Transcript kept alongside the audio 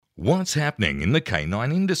What's happening in the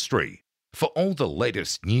canine industry? For all the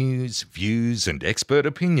latest news, views, and expert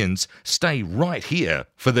opinions, stay right here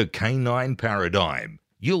for the Canine Paradigm.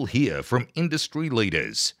 You'll hear from industry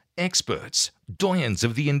leaders, experts, doyens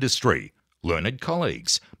of the industry, learned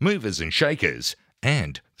colleagues, movers and shakers,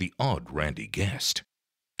 and the odd randy guest.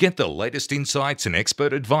 Get the latest insights and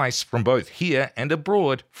expert advice from both here and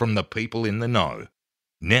abroad from the people in the know.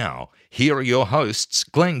 Now, here are your hosts,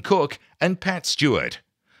 Glenn Cook and Pat Stewart.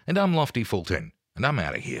 And I'm Lofty Fulton, and I'm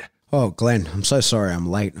out of here. Oh, Glenn, I'm so sorry I'm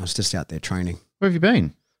late. I was just out there training. Where have you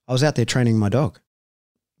been? I was out there training my dog.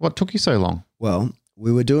 What took you so long? Well,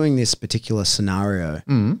 we were doing this particular scenario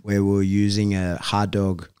where we were using a hard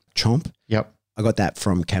dog chomp. Yep. I got that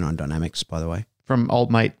from Canine Dynamics, by the way. From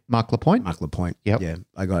old mate Mark Lapointe? Mark Lapointe. Yep. Yeah.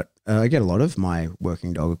 I get a lot of my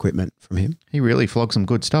working dog equipment from him. He really flogs some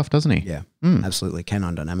good stuff, doesn't he? Yeah, absolutely.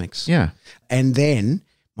 Canine Dynamics. Yeah. And then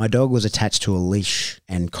my dog was attached to a leash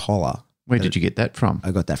and collar. Where did you get that from?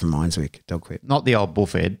 I got that from Einswick Dog Quip. Not the old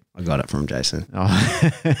bullfed. I got it from Jason.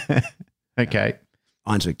 Oh. Okay.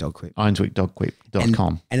 Einswick Dog Quip.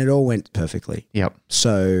 einswickdogquip.com. And it all went perfectly. Yep.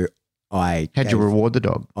 So How'd you reward the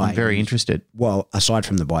dog? I'm very interested. Well, aside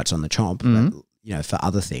from the bites on the chomp, but, for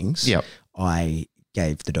other things, I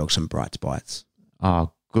gave the dog some Brights bites.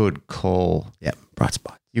 Oh, good call. Yep, Brights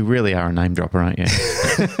bites. You really are a name dropper, aren't you?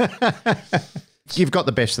 You've got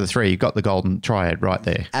the best of the three. You've got the golden triad right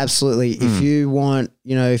there. Absolutely. If you want,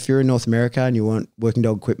 if you're in North America and you want working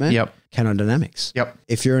dog equipment, Canine Dynamics. Yep.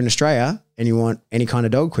 If you're in Australia and you want any kind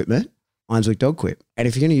of dog equipment, Einswick Dog Quip. And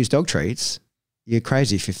if you're going to use dog treats, you're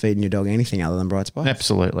crazy if you're feeding your dog anything other than Brights bites.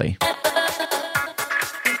 Absolutely.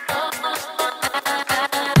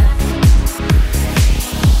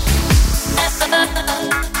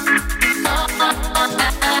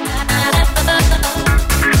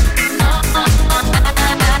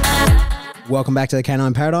 Welcome back to the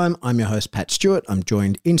Canine Paradigm. I'm your host, Pat Stewart. I'm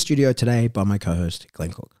joined in studio today by my co-host,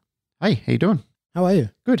 Glenn Cook. Hey, how you doing? How are you?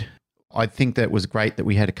 Good. I think that was great that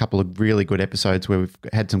we had a couple of really good episodes where we've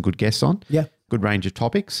had some good guests on. Yeah. Good range of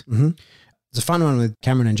topics. Mm-hmm. It's a fun one with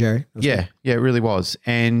Cameron and Jerry. Yeah, it really was.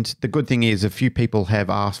 And the good thing is a few people have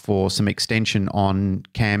asked for some extension on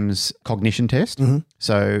Cam's cognition test. Mm-hmm.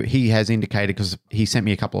 So he has indicated, because he sent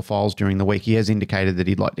me a couple of files during the week, he has indicated that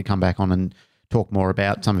he'd like to come back on and talk more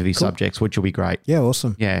about some of his subjects, which will be great. Yeah,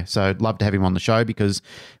 awesome. Yeah, so I'd love to have him on the show, because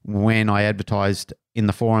when I advertised in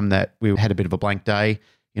the forum that we had a bit of a blank day,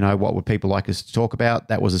 what would people like us to talk about?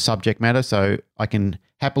 That was a subject matter. So I can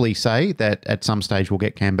happily say that at some stage we'll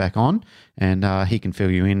get Cam back on and he can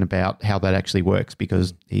fill you in about how that actually works,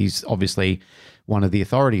 because he's obviously one of the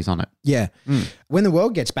authorities on it. Yeah. When the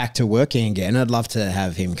world gets back to working again, I'd love to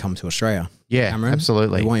have him come to Australia. Yeah, Cameron,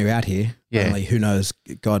 absolutely. We want you out here. Yeah. Only who knows,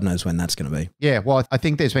 God knows when that's going to be. Yeah, well, I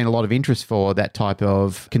think there's been a lot of interest for that type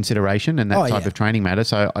of consideration and that type of training matter.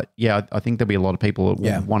 So, I think there'll be a lot of people that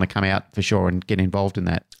will want to come out for sure and get involved in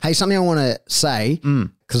that. Hey, something I want to say,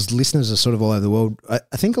 because listeners are sort of all over the world,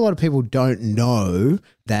 I think a lot of people don't know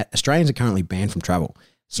that Australians are currently banned from travel.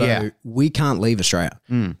 So we can't leave Australia.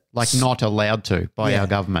 Not allowed to by our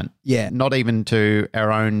government. Yeah. Not even to our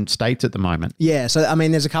own states at the moment. Yeah. So,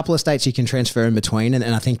 there's a couple of states you can transfer in between, and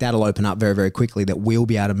I think that'll open up very, very quickly, that we'll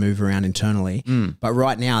be able to move around internally. But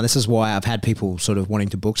right now, this is why I've had people sort of wanting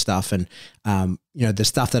to book stuff, and, the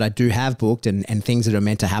stuff that I do have booked and things that are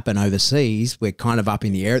meant to happen overseas, we're kind of up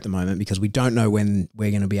in the air at the moment because we don't know when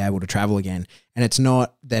we're going to be able to travel again. And it's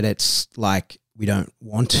not that it's like we don't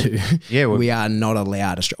want to. Yeah, we are not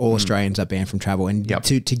allowed. All Australians are banned from travel. And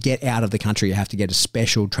to get out of the country, you have to get a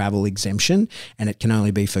special travel exemption, and it can only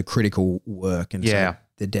be for critical work. And so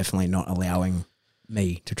they're definitely not allowing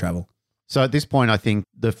me to travel. So at this point, I think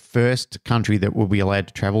the first country that we'll be allowed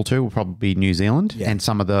to travel to will probably be New Zealand and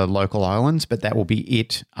some of the local islands, but that will be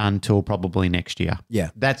it until probably next year.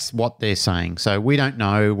 Yeah. That's what they're saying. So we don't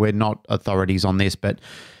know. We're not authorities on this, but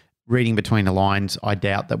reading between the lines, I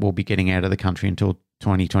doubt that we'll be getting out of the country until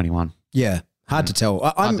 2021. Yeah. Hard to tell.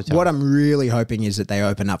 What I'm really hoping is that they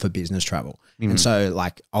open up for business travel. And so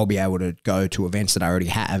I'll be able to go to events that I already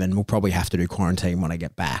have, and we'll probably have to do quarantine when I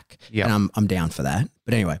get back. Yeah. And I'm down for that.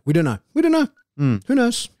 But anyway, we don't know. Who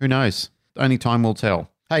knows? Who knows? Only time will tell.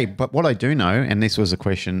 Hey, but what I do know, and this was a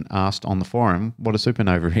question asked on the forum, what a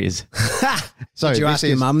supernova is. So did you ask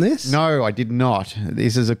your mum this? No, I did not.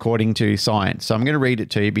 This is according to science. So I'm going to read it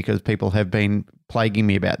to you because people have been plaguing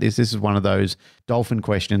me about this. This is one of those dolphin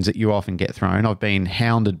questions that you often get thrown. I've been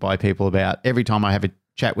hounded by people about every time I have a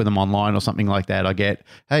chat with them online or something like that, I get,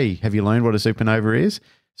 hey, have you learned what a supernova is?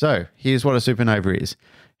 So here's what a supernova is.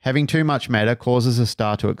 Having too much matter causes a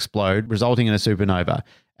star to explode, resulting in a supernova.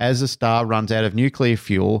 As the star runs out of nuclear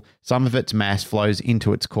fuel, some of its mass flows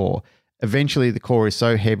into its core. Eventually, the core is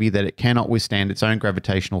so heavy that it cannot withstand its own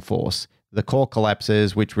gravitational force. The core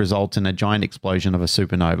collapses, which results in a giant explosion of a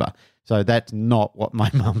supernova. So that's not what my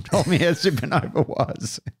mum told me a supernova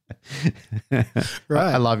was.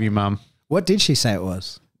 Right. I love you, Mum. What did she say it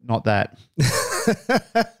was? Not that.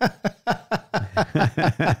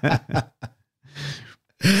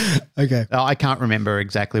 Okay. I can't remember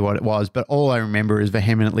exactly what it was, but all I remember is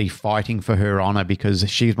vehemently fighting for her honor because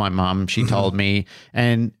she's my mum. She told me,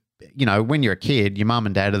 and you know, when you're a kid, your mum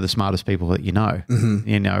and dad are the smartest people that you know,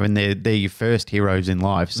 you know, and they're your first heroes in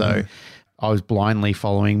life. So I was blindly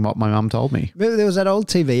following what my mum told me. Remember there was that old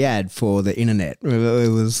TV ad for the internet.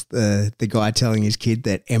 It was the guy telling his kid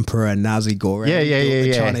that Emperor Nazi Goreng built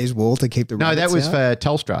the Chinese wall to keep the No, that was out. for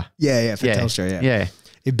Telstra. Yeah, for Telstra, Yeah.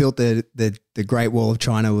 It built the Great Wall of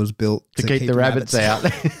China was built To keep the rabbits out.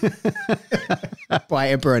 by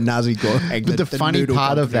Emperor Nazi Goreng. But the funny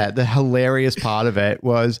part of that, the hilarious part of it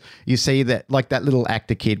was you see that like that little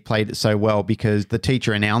actor kid played it so well because the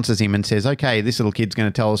teacher announces him and says, okay, this little kid's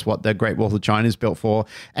going to tell us what the Great Wall of China is built for.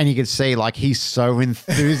 And you can see like he's so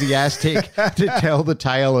enthusiastic to tell the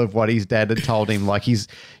tale of what his dad had told him. Like his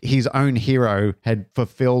own hero had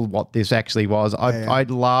fulfilled what this actually was.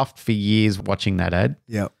 I'd laughed for years watching that ad.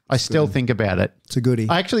 Yep. I still think about it. It's a goodie.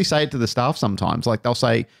 I actually say it to the staff sometimes. Like they'll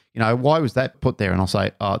say, you know, why was that put there? And I'll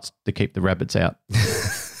say, oh, it's to keep the rabbits out.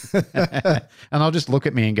 And I'll just look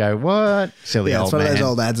at me and go, what? Silly old it's one man. of those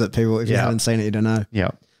old ads that people, if you haven't seen it, you don't know. Yeah.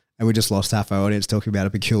 And we just lost half our audience talking about a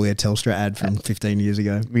peculiar Telstra ad from 15 years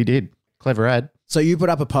ago. We did. Clever ad. So you put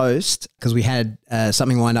up a post because we had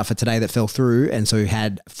something lined up for today that fell through. And so we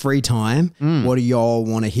had free time. What do y'all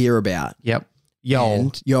want to hear about? Yep.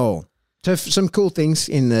 Y'all. So some cool things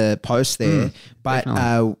in the post there, but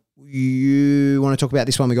you want to talk about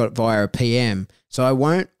this one we got via a PM. So I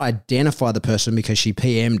won't identify the person because she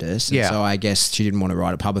PM'd us. And so I guess she didn't want to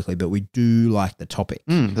write it publicly, but we do like the topic.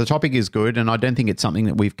 The topic is good, and I don't think it's something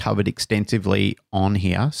that we've covered extensively on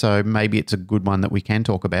here. So maybe it's a good one that we can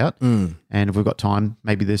talk about. And if we've got time,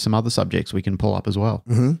 maybe there's some other subjects we can pull up as well.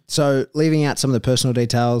 So leaving out some of the personal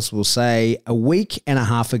details, we'll say a week and a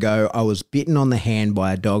half ago, I was bitten on the hand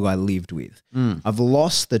by a dog I lived with. I've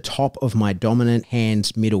lost the top of my dominant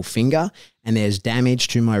hand's middle finger, and there's damage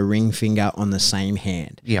to my ring finger on the same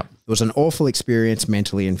hand. Yep. It was an awful experience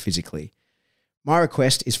mentally and physically. My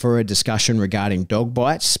request is for a discussion regarding dog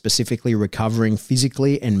bites, specifically recovering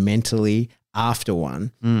physically and mentally after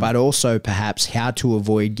one, but also perhaps how to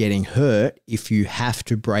avoid getting hurt if you have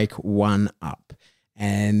to break one up.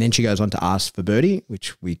 And then she goes on to ask for Birdie,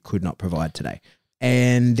 which we could not provide today.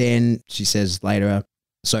 And then she says later,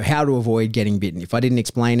 so how to avoid getting bitten. If I didn't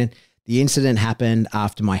explain it, the incident happened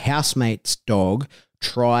after my housemate's dog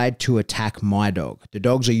tried to attack my dog. The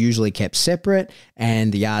dogs are usually kept separate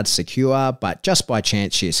and the yard's secure, but just by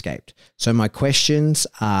chance she escaped. So my questions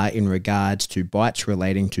are in regards to bites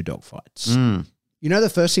relating to dog fights. You know, the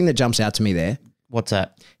first thing that jumps out to me there What's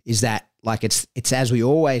that? is that like it's as we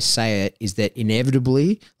always say it, is that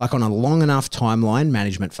inevitably, like on a long enough timeline,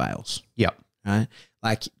 management fails. Yep. Right?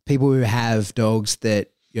 Like people who have dogs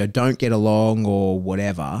that, you know, don't get along or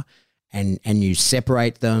whatever, and you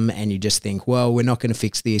separate them and you just think, well, we're not going to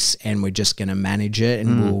fix this and we're just going to manage it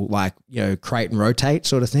and we'll like, you know, crate and rotate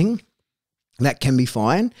sort of thing. That can be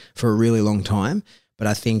fine for a really long time. But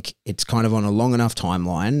I think it's kind of on a long enough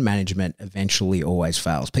timeline, management eventually always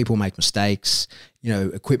fails. People make mistakes, you know,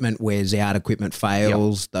 equipment wears out, equipment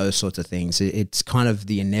fails, those sorts of things. It's kind of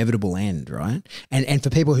the inevitable end, right? And for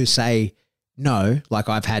people who say, no, like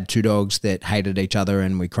I've had two dogs that hated each other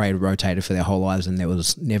and we created rotated for their whole lives and there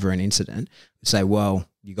was never an incident. Say, well,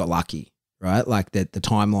 you got lucky, right? Like the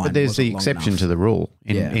timeline. But there's wasn't the long exception enough. to the rule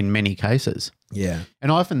in many cases. Yeah.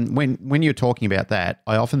 And I often, when you're talking about that,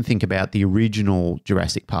 I often think about the original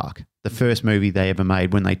Jurassic Park, the first movie they ever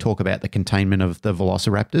made when they talk about the containment of the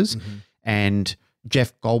velociraptors. And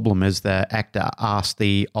Jeff Goldblum, as the actor, asked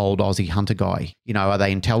the old Aussie hunter guy, you know, are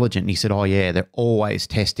they intelligent? And he said, oh, yeah, they're always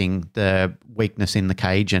testing the weakness in the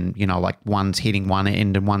cage and, you know, like one's hitting one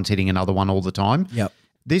end and one's hitting another one all the time. Yep.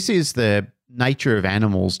 This is the nature of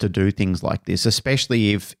animals to do things like this,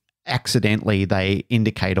 especially if accidentally they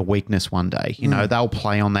indicate a weakness one day. You know, they'll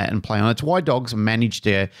play on that and play on it. It's why dogs manage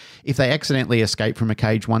to, if they accidentally escape from a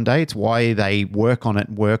cage one day, it's why they work on it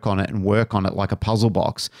and work on it and work on it like a puzzle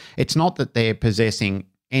box. It's not that they're possessing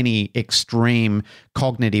any extreme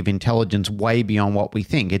cognitive intelligence way beyond what we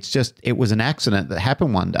think. It's just, it was an accident that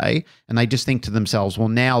happened one day and they just think to themselves, well,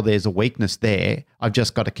 now there's a weakness there. I've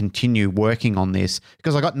just got to continue working on this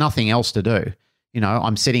because I got nothing else to do.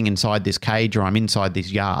 I'm sitting inside this cage or I'm inside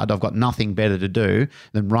this yard. I've got nothing better to do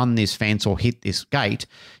than run this fence or hit this gate.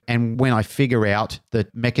 And when I figure out the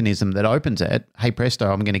mechanism that opens it, hey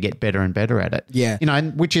presto, I'm going to get better and better at it. Yeah.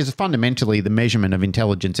 And which is fundamentally the measurement of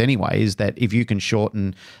intelligence anyway, is that if you can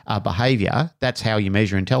shorten behavior, that's how you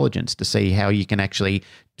measure intelligence, to see how you can actually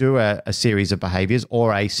do a series of behaviors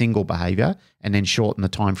or a single behavior and then shorten the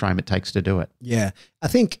time frame it takes to do it. Yeah. I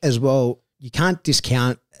think as well, you can't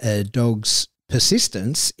discount a dog's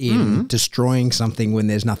persistence in destroying something when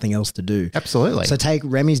there's nothing else to do. Absolutely. So take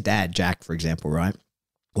Remy's dad, Jack, for example, right?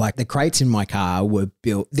 Like the crates in my car were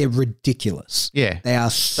built, they're ridiculous. Yeah. They are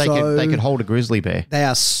They could hold a grizzly bear. They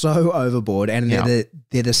are so overboard, and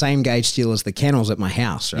they're the same gauge steel as the kennels at my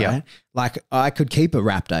house, right? Yeah. Like I could keep a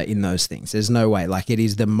raptor in those things. There's no way. Like it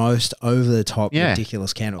is the most over the top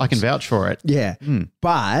ridiculous kennels. I can vouch for it. Yeah.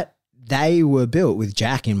 But they were built with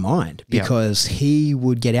Jack in mind because he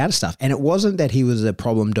would get out of stuff. And it wasn't that he was a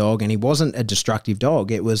problem dog and he wasn't a destructive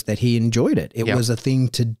dog. It was that he enjoyed it. It was a thing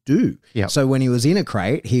to do. So when he was in a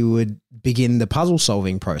crate, he would begin the puzzle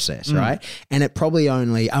solving process, right? And it probably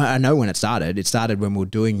only, I know when it started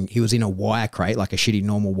when he was in a wire crate, like a shitty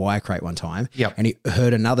normal wire crate one time. And he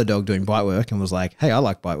heard another dog doing bite work and was like, hey, I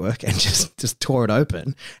like bite work, and just tore it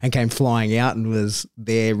open and came flying out and was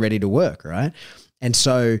there ready to work, right? And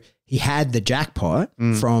so he had the jackpot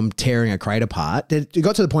from tearing a crate apart. It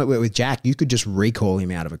got to the point where with Jack, you could just recall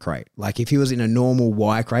him out of a crate. Like if he was in a normal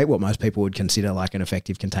wire crate, what most people would consider like an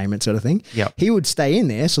effective containment sort of thing, he would stay in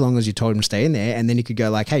there so long as you told him to stay in there. And then you could go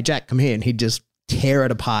like, hey, Jack, come here. And he'd just tear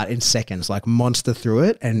it apart in seconds, like monster through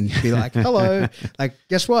it, and be like, hello. Like,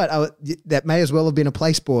 guess what? That may as well have been a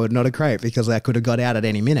placeboard, not a crate, because I could have got out at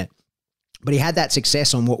any minute. But he had that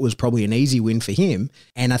success on what was probably an easy win for him.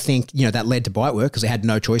 And I think, that led to bite work because I had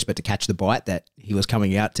no choice but to catch the bite that he was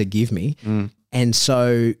coming out to give me. And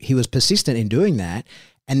so he was persistent in doing that.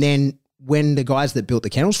 And then when the guys that built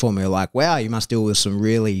the kennels for me were like, wow, you must deal with some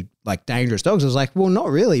really like dangerous dogs. I was like, well,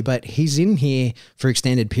 not really, but he's in here for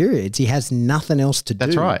extended periods. He has nothing else to do.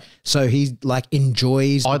 That's right. So he like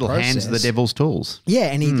enjoys idle the process. hands are the devil's tools.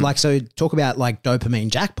 Yeah. And he so talk about like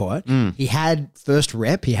dopamine jackpot. He had first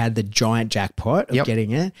rep, he had the giant jackpot of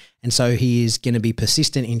getting it. And so he is going to be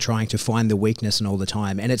persistent in trying to find the weakness and all the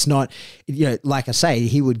time. And it's not, like I say,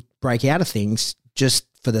 he would break out of things just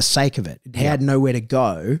for the sake of it. He had nowhere to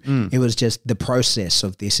go. It was just the process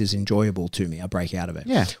of this is enjoyable to me. I break out of it.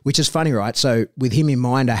 Yeah. Which is funny, right? So with him in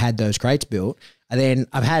mind, I had those crates built. And then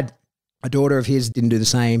I've had a daughter of his didn't do the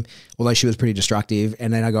same, although she was pretty destructive.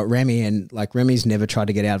 And then I got Remy, and like Remy's never tried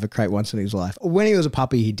to get out of a crate once in his life. When he was a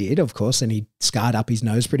puppy, he did, of course, and he scarred up his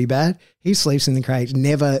nose pretty bad. He sleeps in the crate,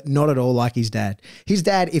 never, not at all like his dad. His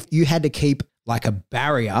dad, if you had to keep like a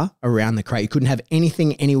barrier around the crate, you couldn't have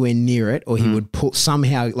anything anywhere near it, or he would put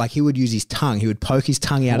somehow, like he would use his tongue, he would poke his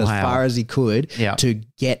tongue out as far as he could to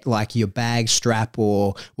get like your bag strap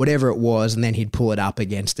or whatever it was, and then he'd pull it up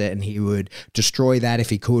against it and he would destroy that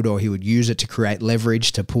if he could, or he would use it to create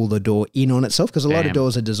leverage to pull the door in on itself, because a lot of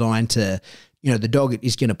doors are designed to, the dog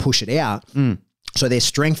is going to push it out. So their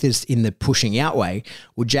strength is in the pushing out way.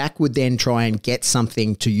 Well, Jack would then try and get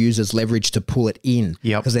something to use as leverage to pull it in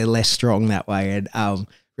because they're less strong that way. And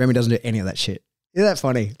Remy doesn't do any of that shit. Isn't that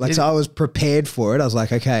funny? Like, so I was prepared for it. I was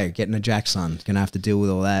like, okay, getting a Jack son, going to have to deal with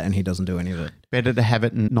all that, and he doesn't do any of it. Better to have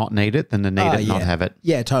it and not need it than to need it and not have it.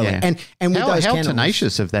 Yeah, totally. Yeah. And with those how kennels,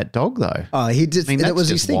 tenacious of that dog though. Oh, he did. That was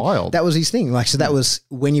his thing. Wild. That was his thing. Like, so that was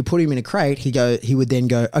when you put him in a crate, he would then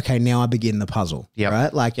go, okay, now I begin the puzzle.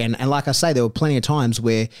 Right. Like, and like I say, there were plenty of times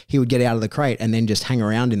where he would get out of the crate and then just hang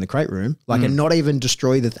around in the crate room, like, and not even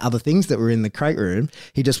destroy the other things that were in the crate room.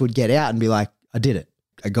 He just would get out and be like, I did it.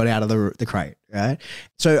 I got out of the crate. Right.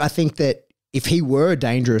 So I think that if he were a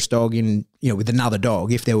dangerous dog with another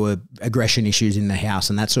dog, if there were aggression issues in the house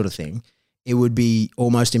and that sort of thing, it would be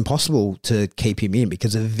almost impossible to keep him in,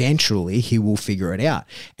 because eventually he will figure it out.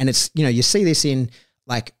 And it's, you see this in,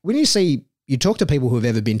 like, when you talk to people who have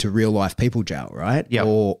ever been to real life people jail, right? Yep.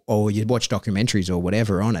 Or you watch documentaries or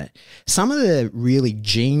whatever on it. Some of the really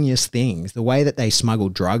genius things, the way that they smuggle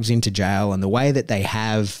drugs into jail and the way that they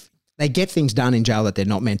get things done in jail that they're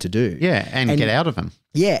not meant to do. Yeah, and get out of them.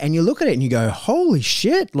 Yeah, and you look at it and you go, holy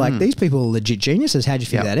shit, like these people are legit geniuses. How'd you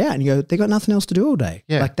figure that out? And you go, they got nothing else to do all day.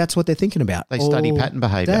 Yeah. Like, that's what they're thinking about. They study pattern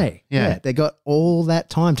behavior. Day. Yeah. They got all that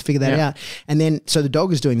time to figure that out. And then, so the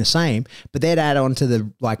dog is doing the same, but then add on to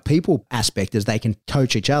the like people aspect as they can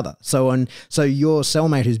coach each other. So your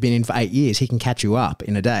cellmate who's been in for 8 years, he can catch you up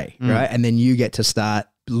in a day, right? And then you get to start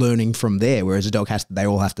learning from there, whereas a dog they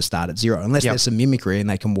all have to start at zero, unless there's some mimicry and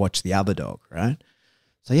they can watch the other dog, right?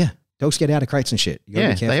 So yeah, dogs get out of crates and shit.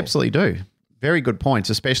 Yeah, they absolutely do. very good points,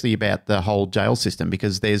 especially about the whole jail system,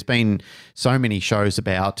 because there's been so many shows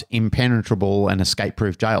about impenetrable and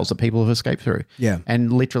escape-proof jails that people have escaped through. Yeah.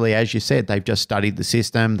 And literally, as you said, they've just studied the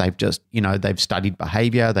system. They've just, they've studied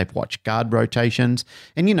behavior. They've watched guard rotations.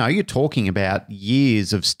 And, you're talking about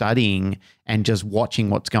years of studying and just watching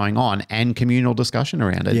what's going on and communal discussion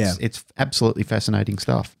around it. Yeah. It's absolutely fascinating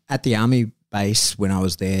stuff. At the Army base when I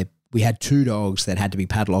was there, we had 2 dogs that had to be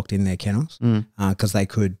padlocked in their kennels because they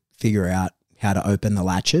could figure out how to open the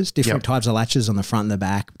latches, different types of latches on the front and the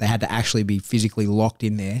back. They had to actually be physically locked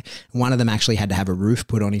in there. One of them actually had to have a roof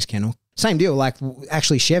put on his kennel. Same deal. Like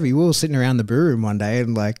actually Chevy, we were sitting around the brew room one day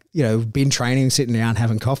and been training, sitting around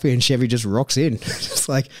having coffee, and Chevy just rocks in. Just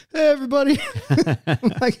like, hey, everybody.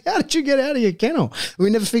 I'm like, how did you get out of your kennel? We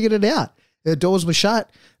never figured it out. The doors were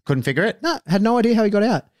shut. Couldn't figure it? No, had no idea how he got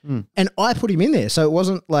out. And I put him in there. So it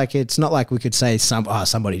wasn't like, it's not like we could say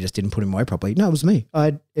somebody just didn't put him away properly. No, it was me.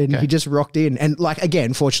 He just rocked in. And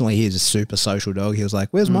again, fortunately, he's a super social dog. He was like,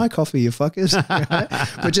 where's my coffee, you fuckers?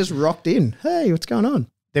 But just rocked in. Hey, what's going on?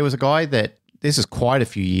 There was a guy this is quite a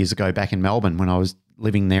few years ago back in Melbourne when I was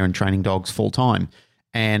living there and training dogs full time.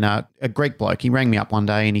 And a Greek bloke, he rang me up one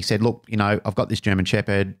day and he said, look, I've got this German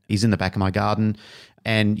Shepherd. He's in the back of my garden.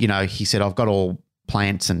 And, he said, I've got all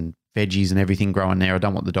plants and veggies and everything growing there. I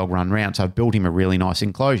don't want the dog running around. So I've built him a really nice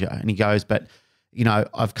enclosure. And he goes, but,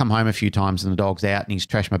 I've come home a few times and the dog's out and he's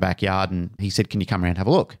trashed my backyard. And he said, can you come around and have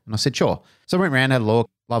a look? And I said, sure. So I went around, had a look.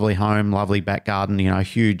 Lovely home, lovely back garden,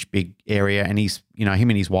 huge, big area. And he's, him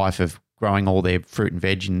and his wife are growing all their fruit and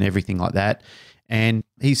veg and everything like that. And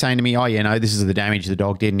he's saying to me, this is the damage the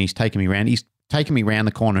dog did. And he's taking me around. He's taken me around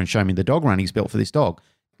the corner and showing me the dog run he's built for this dog.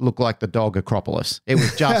 Looked like the dog Acropolis. It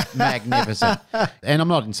was just magnificent. And I'm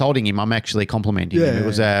not insulting him. I'm actually complimenting him. It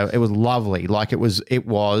was lovely. Like it was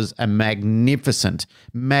a magnificent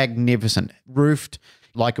roofed,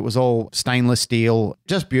 like it was all stainless steel,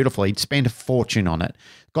 just beautiful. He'd spent a fortune on it.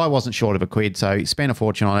 Guy wasn't short of a quid, so he spent a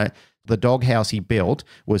fortune on it. The dog house he built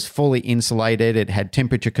was fully insulated. It had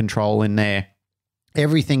temperature control in there.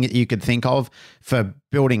 Everything that you could think of for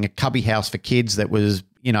building a cubby house for kids that was,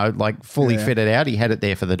 fully fitted out. He had it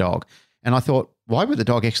there for the dog. And I thought, why would the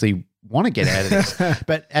dog actually want to get out of this?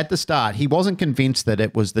 But at the start, he wasn't convinced that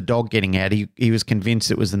it was the dog getting out. He was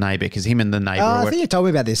convinced it was the neighbour because him and the neighbour. I think you told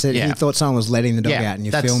me about this. He thought someone was letting the dog out and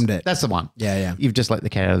you filmed it. That's the one. Yeah. You've just let the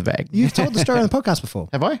cat out of the bag. You've told the story on the podcast before.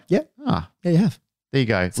 Have I? Yeah. Ah. Yeah, you have. There you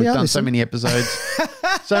go. We've done so many episodes.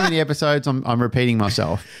 I'm repeating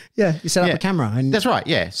myself. Yeah, you set up a camera. And that's right,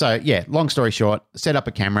 yeah. So, long story short, set up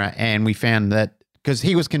a camera and we found that because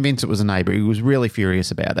he was convinced it was a neighbour. He was really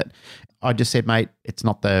furious about it. I just said, mate, it's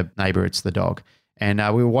not the neighbour, it's the dog. And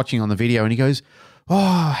we were watching on the video and he goes,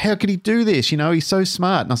 oh, how could he do this? He's so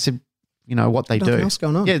smart. And I said, what they do. Nothing else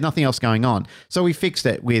going on. Yeah, nothing else going on. So we fixed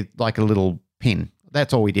it with like a little pin.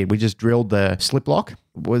 That's all we did. We just drilled the slip lock.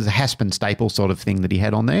 It was a Haspen staple sort of thing that he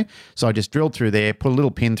had on there. So I just drilled through there, put a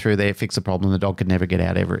little pin through there, fixed the problem. The dog could never get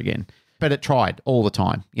out ever again. But it tried all the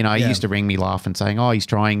time. He used to ring me laughing saying, oh, he's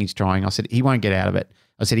trying. I said, he won't get out of it.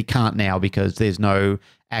 I said, he can't now because there's no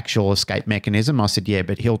actual escape mechanism. I said, yeah,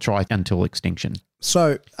 but he'll try until extinction.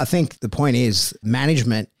 So I think the point is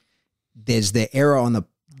management, there's the error on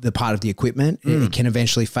the part of the equipment. It can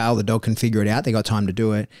eventually fail. The dog can figure it out. They got time to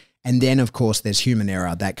do it. And then, of course, there's human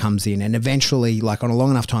error that comes in. And eventually, like on a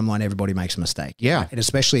long enough timeline, everybody makes a mistake. Yeah. And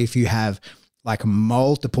especially if you have like a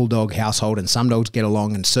multiple dog household and some dogs get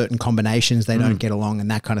along and certain combinations, they don't get along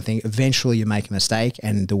and that kind of thing. Eventually, you make a mistake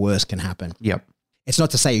and the worst can happen. Yep. It's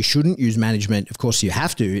not to say you shouldn't use management. Of course, you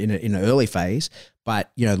have to in an early phase,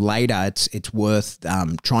 but later it's worth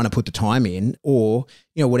trying to put the time in, or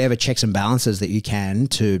whatever checks and balances that you can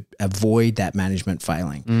to avoid that management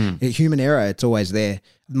failing. Human error, it's always there.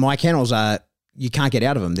 My kennels you can't get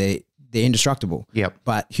out of them. They're indestructible. Yep.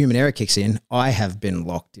 But human error kicks in. I have been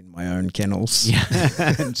locked in my own kennels. Yeah.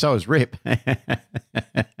 And so is Rip.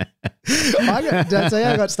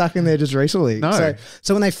 I got stuck in there just recently. No.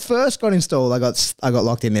 So when they first got installed, I got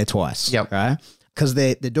locked in there twice. Yep. Right. Because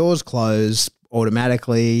the doors close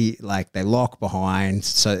automatically, like they lock behind.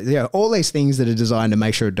 So all these things that are designed to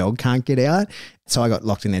make sure a dog can't get out. So I got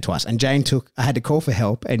locked in there twice. And I had to call for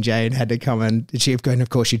help, and Jane had to come and of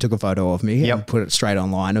course she took a photo of me and put it straight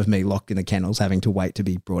online of me locked in the kennels, having to wait to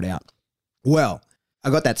be brought out. Well, I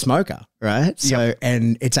got that smoker, right? So,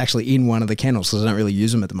 and it's actually in one of the kennels, because I don't really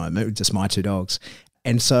use them at the moment. It's just my 2 dogs.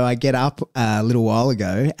 And so I get up a little while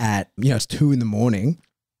ago at, it's 2 a.m.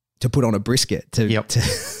 to put on a brisket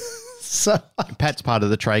So Pat's part of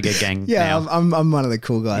the Traeger gang. Yeah, now. I'm one of the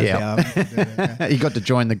cool guys now. You got to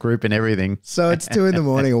join the group and everything. So it's 2 a.m.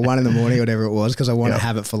 or 1 a.m. or whatever it was, because I want to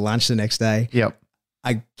have it for lunch the next day. Yep.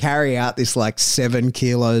 I carry out this like 7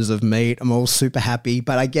 kilos of meat. I'm all super happy,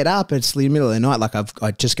 but I get up. It's the middle of the night. Like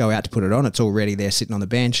I just go out to put it on. It's already there sitting on the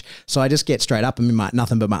bench. So I just get straight up. I'm in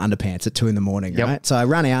nothing but my underpants at 2 a.m. Right? So I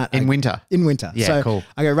run out in winter. Yeah, so cool.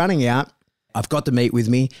 I go running out. I've got the meat with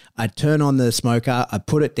me. I turn on the smoker. I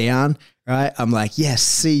put it down. Right. I'm like, yes,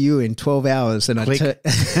 see you in 12 hours. And I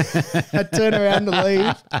turn around to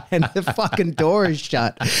leave and the fucking door is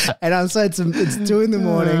shut. And it's 2 a.m.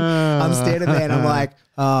 I'm standing there and I'm like,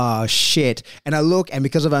 oh shit. And I look, and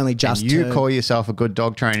because I've only just call yourself a good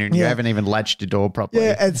dog trainer and you haven't even latched your door properly.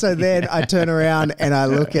 Yeah. And so then I turn around and I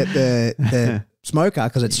look at the smoker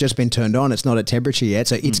because it's just been turned on. It's not at temperature yet.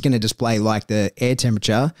 So it's going to display like the air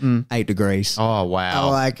temperature, 8 degrees. Oh, wow.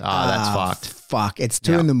 I'm like, that's fucked. Fuck. It's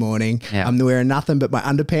 2 a.m. Yep. I'm wearing nothing but my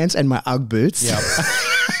underpants and my Ugg boots. Yep.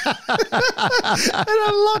 And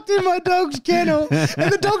I'm locked in my dog's kennel.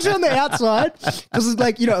 And the dogs are on the outside. Because it's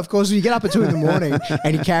like, of course, when you get up at 2 a.m.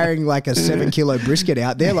 and you're carrying like a 7-kilo brisket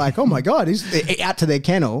out, they're like, oh my God, he's out to their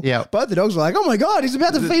kennel. Yep. Both the dogs are like, oh my God, he's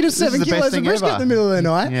about to feed us 7 kilos of brisket in the middle of the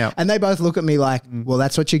night. Yep. And they both look at me like, well,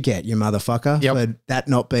 that's what you get, you motherfucker, for that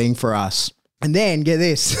not being for us. And then get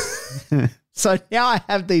this. So now I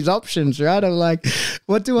have these options, right? I'm like,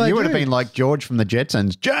 what do I do? You would have been like George from the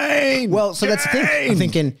Jetsons. Jane! Well, so that's the thing. I'm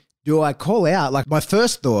thinking, do I call out? Like my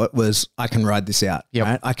first thought was I can ride this out,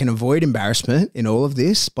 right? I can avoid embarrassment in all of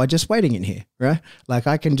this by just waiting in here, right? Like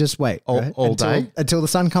I can just wait all day until the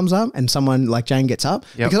sun comes up and someone like Jane gets up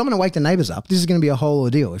because I'm going to wake the neighbors up. This is going to be a whole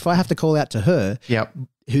ordeal. If I have to call out to her,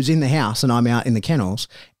 who's in the house and I'm out in the kennels,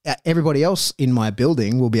 everybody else in my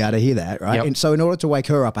building will be able to hear that, right? Yep. And so in order to wake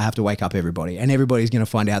her up, I have to wake up everybody, and everybody's going to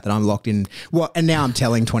find out that I'm locked in. Well, and now I'm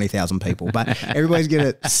telling 20,000 people, but everybody's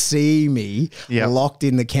going to see me locked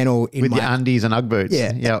in the kennel with your undies and Ugg boots.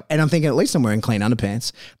 Yeah. Yep. And I'm thinking at least I'm wearing clean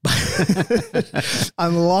underpants, but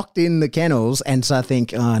I'm locked in the kennels. And so I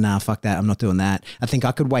think, oh no, fuck that. I'm not doing that. I think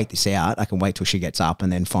I could wait this out. I can wait till she gets up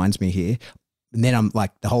and then finds me here. And then I'm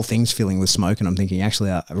like, the whole thing's filling with smoke and I'm thinking, actually,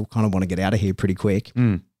 I kind of want to get out of here pretty quick.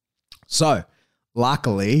 So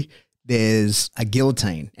luckily there's a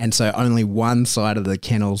guillotine. And so only one side of the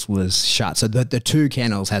kennels was shut. So the 2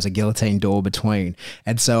 kennels has a guillotine door between.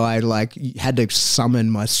 And so I had to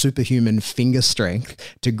summon my superhuman finger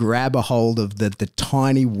strength to grab a hold of the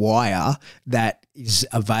tiny wire that is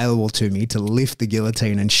available to me to lift the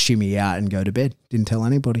guillotine and shimmy out and go to bed. Didn't tell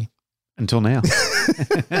anybody. Until now.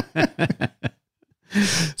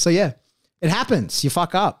 So yeah, it happens. You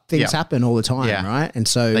fuck up. Things happen all the time, right? And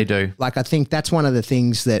so they do. Like I think that's one of the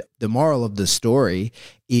things that the moral of the story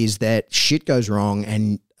is that shit goes wrong,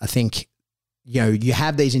 and I think you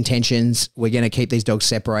have these intentions. We're going to keep these dogs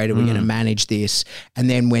separated. We're going to manage this. And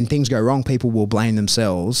then when things go wrong, people will blame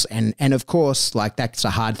themselves. And of course, like that's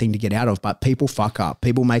a hard thing to get out of, but people fuck up.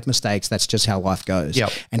 People make mistakes. That's just how life goes.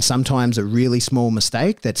 Yep. And sometimes a really small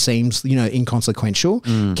mistake that seems, inconsequential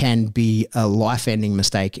can be a life-ending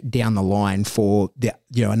mistake down the line for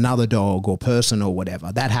another dog or person or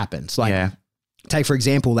whatever. That happens. Take, for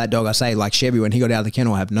example, that dog I say, like Chevy, when he got out of the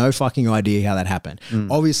kennel, I have no fucking idea how that happened.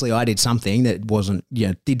 Obviously, I did something that wasn't,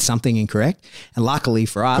 did something incorrect. And luckily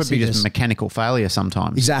for us. Could be just mechanical failure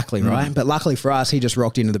sometimes. Exactly, right? But luckily for us, he just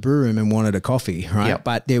rocked into the brew room and wanted a coffee, right? Yep.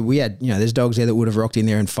 But we had, there's dogs there that would have rocked in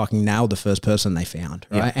there and fucking nailed the first person they found,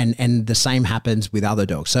 right? Yep. And the same happens with other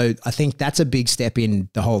dogs. So I think that's a big step in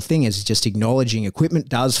the whole thing is just acknowledging equipment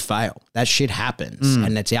does fail. That shit happens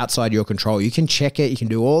and it's outside your control. You can check it, you can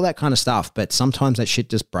do all that kind of stuff, but sometimes that shit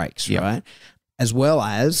just breaks, right? As well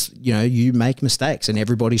as, you make mistakes and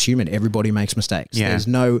everybody's human. Everybody makes mistakes. Yeah.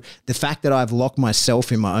 The fact that I've locked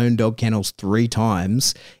myself in my own dog kennels 3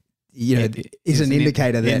 times, is an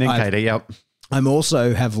indicator that I'm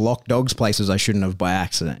also have locked dogs places I shouldn't have by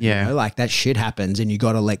accident. Yeah. Like that shit happens and you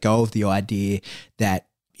got to let go of the idea that,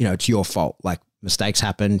 it's your fault. Like mistakes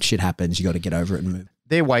happen, shit happens. You got to get over it and move.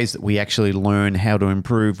 There are ways that we actually learn how to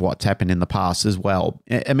improve what's happened in the past as well.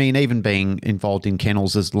 I mean, even being involved in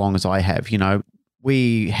kennels as long as I have,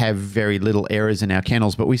 we have very little errors in our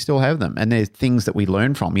kennels, but we still have them. And there's things that we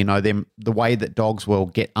learn from, the way that dogs will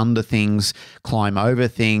get under things, climb over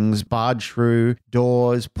things, barge through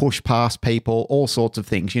doors, push past people, all sorts of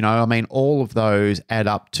things. All of those add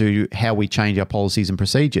up to how we change our policies and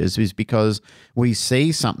procedures is because we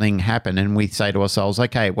see something happen and we say to ourselves,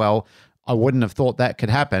 okay, well, I wouldn't have thought that could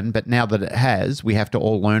happen, but now that it has, we have to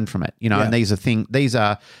all learn from it. And these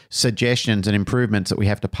are suggestions and improvements that we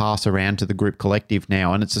have to pass around to the group collective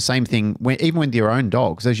now. And it's the same thing even with your own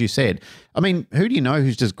dogs, as you said. I mean, who do you know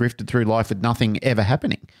who's just grifted through life with nothing ever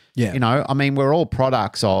happening? Yeah. I mean, we're all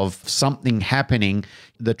products of something happening,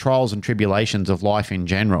 the trials and tribulations of life in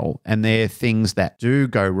general, and they're things that do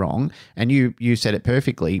go wrong. And you said it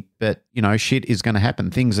perfectly, but, shit is going to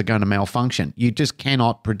happen. Things are going to malfunction. You just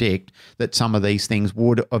cannot predict that some of these things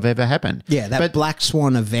would have ever happened. Yeah, that black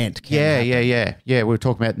swan event can happen. Yeah, we were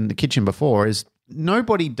talking about in the kitchen before is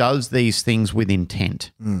nobody does these things with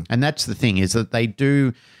intent. And that's the thing, is that they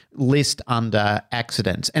do list under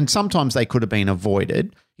accidents. And sometimes they could have been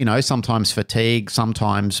avoided. Sometimes fatigue,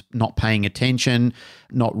 sometimes not paying attention,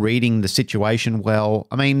 not reading the situation well.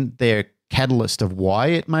 I mean, they're catalyst of why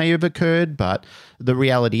it may have occurred, but the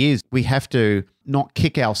reality is we have to not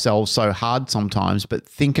kick ourselves so hard sometimes, but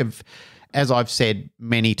think of, as I've said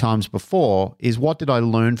many times before, is what did I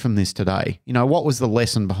learn from this today? What was the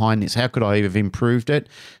lesson behind this? How could I have improved it?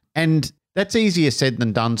 And that's easier said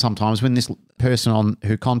than done sometimes. When this person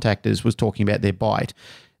who contacted us was talking about their bite,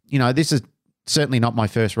 this is certainly not my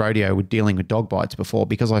first rodeo with dealing with dog bites before,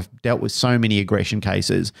 because I've dealt with so many aggression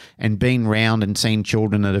cases and been round and seen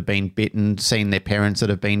children that have been bitten, seen their parents that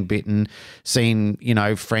have been bitten, seen,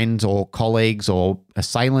 friends or colleagues or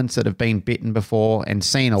assailants that have been bitten before, and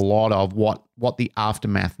seen a lot of what the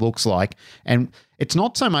aftermath looks like. And it's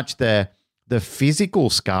not so much the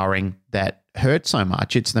physical scarring that hurts so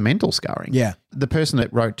much, it's the mental scarring. Yeah. The person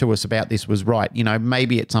that wrote to us about this was right.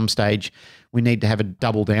 Maybe at some stage we need to have a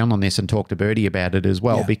double down on this and talk to Birdie about it as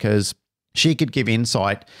well, because she could give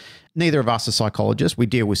insight. Neither of us are psychologists. We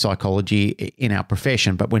deal with psychology in our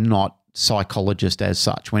profession, but we're not psychologists as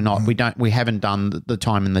such. We're not, we haven't done the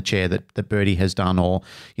time in the chair that Birdie has done, or,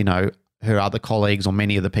 her other colleagues or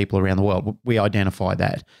many of the people around the world. We identify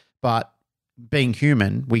that. But being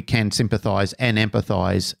human, we can sympathise and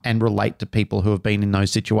empathise and relate to people who have been in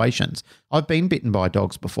those situations. I've been bitten by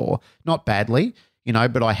dogs before, not badly,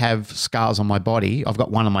 but I have scars on my body. I've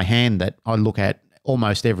got one on my hand that I look at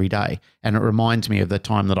almost every day, and it reminds me of the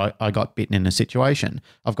time that I got bitten in a situation.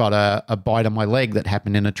 I've got a bite on my leg that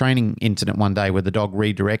happened in a training incident one day where the dog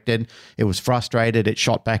redirected. It was frustrated. It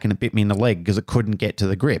shot back and it bit me in the leg because it couldn't get to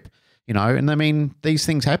the grip. And I mean, these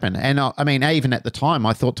things happen. And I mean, even at the time,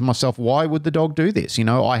 I thought to myself, why would the dog do this?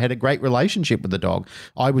 I had a great relationship with the dog.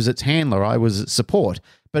 I was its handler. I was its support.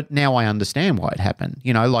 But now I understand why it happened.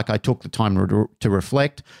 Like I took the time to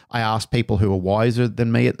reflect. I asked people who were wiser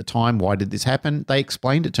than me at the time, why did this happen? They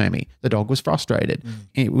explained it to me. The dog was frustrated.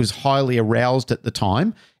 It was highly aroused at the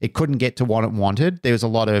time. It couldn't get to what it wanted. There was a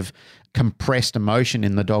lot of compressed emotion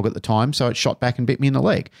in the dog at the time, so it shot back and bit me in the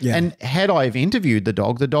leg. Yeah. And had I have interviewed the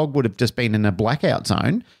dog would have just been in a blackout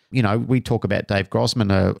zone. We talk about Dave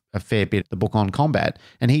Grossman a fair bit, the book on combat,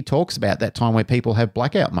 and he talks about that time where people have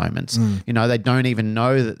blackout moments. They don't even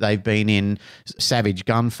know that they've been in savage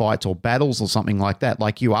gunfights or battles or something like that.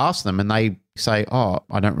 Like, you ask them and they say, oh,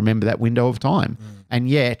 I don't remember that window of time. And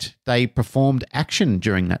yet they performed action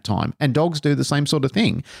during that time. And dogs do the same sort of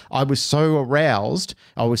thing. I was so aroused.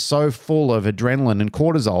 I was so full of adrenaline and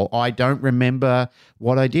cortisol. I don't remember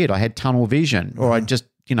what I did. I had tunnel vision, or I just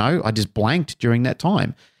blanked during that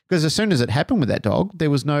time. Because as soon as it happened with that dog, there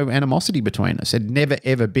was no animosity between us. It never,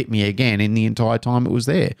 ever bit me again in the entire time it was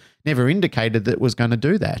there. Never indicated that it was going to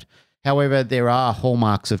do that. However, there are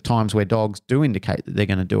hallmarks of times where dogs do indicate that they're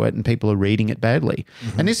going to do it, and people are reading it badly.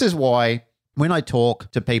 And this is why when I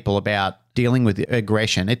talk to people about dealing with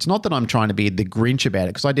aggression, it's not that I'm trying to be the Grinch about it,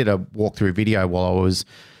 because I did a walkthrough video while I was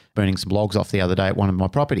burning some logs off the other day at one of my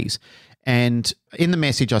properties. And in the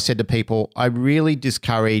message, I said to people, I really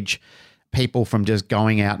discourage people from just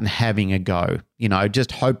going out and having a go,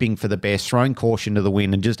 just hoping for the best, throwing caution to the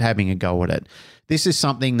wind and just having a go at it. This is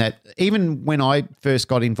something that even when I first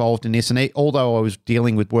got involved in this, and although I was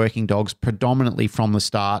dealing with working dogs predominantly from the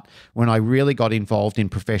start, when I really got involved in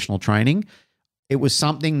professional training, it was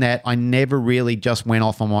something that I never really just went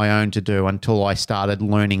off on my own to do until I started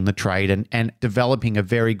learning the trade and developing a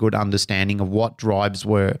very good understanding of what drives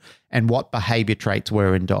were and what behavior traits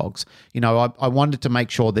were in dogs. I wanted to make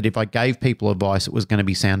sure that if I gave people advice, it was going to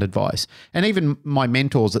be sound advice. And even my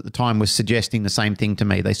mentors at the time were suggesting the same thing to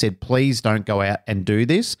me. They said, please don't go out and do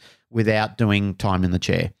this without doing time in the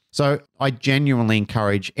chair. So I genuinely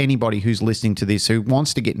encourage anybody who's listening to this who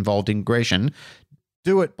wants to get involved in aggression,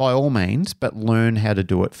 do it by all means, but learn how to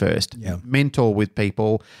do it first. Yeah. Mentor with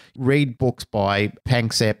people, read books by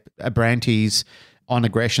Panksepp, Abrantes, on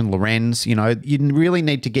aggression, Lorenz. You really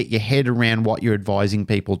need to get your head around what you're advising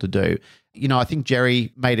people to do. I think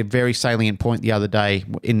Jerry made a very salient point the other day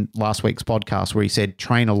in last week's podcast where he said,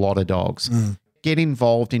 train a lot of dogs. Get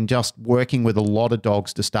involved in just working with a lot of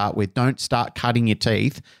dogs to start with. Don't start cutting your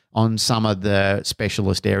teeth on some of the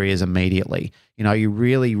specialist areas immediately. You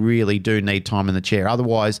really, really do need time in the chair.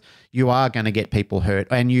 Otherwise, you are going to get people hurt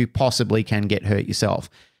and you possibly can get hurt yourself.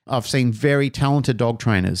 I've seen very talented dog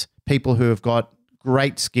trainers, people who have got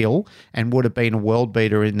great skill and would have been a world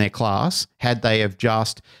beater in their class had they have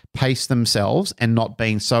just paced themselves and not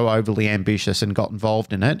been so overly ambitious and got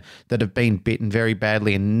involved in it, that have been bitten very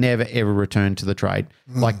badly and never ever returned to the trade.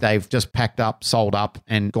 Like they've just packed up, sold up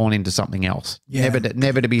and gone into something else. Yeah.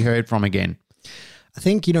 Never to be heard from again. I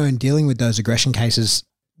think, in dealing with those aggression cases,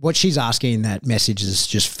 what she's asking in that message is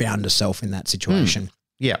just found herself in that situation.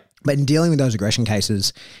 Yeah. But in dealing with those aggression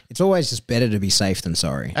cases, it's always just better to be safe than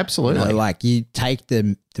sorry. Absolutely. Like you take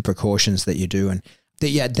the precautions that you do and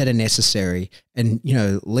that are necessary. And,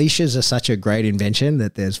 leashes are such a great invention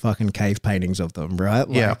that there's fucking cave paintings of them, right?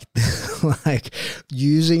 Like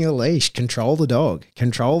using a leash, control the dog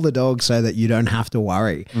so that you don't have to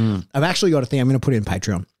worry. I've actually got a thing I'm going to put in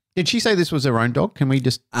Patreon. Did she say this was her own dog? Can we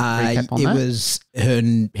just recap on that? It was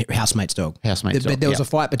her housemate's dog. But there was a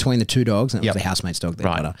fight between the two dogs and it was the housemate's dog that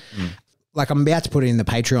got her. Like I'm about to put in the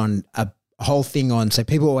Patreon a whole thing on, so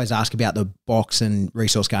people always ask about the box and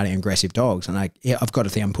resource guarding aggressive dogs. And I've got a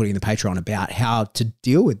thing I'm putting in the Patreon about how to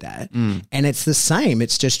deal with that. And it's the same.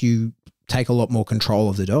 It's just you take a lot more control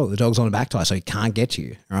of the dog. The dog's on a back tie, so he can't get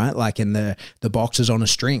you, right? Like in the box is on a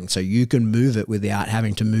string, so you can move it without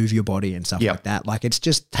having to move your body and stuff like that. Like it's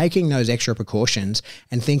just taking those extra precautions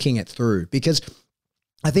and thinking it through, because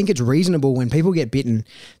I think it's reasonable when people get bitten.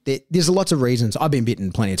 There's lots of reasons. I've been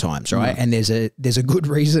bitten plenty of times, right? And there's a good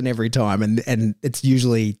reason every time, and it's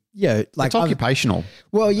usually like it's occupational.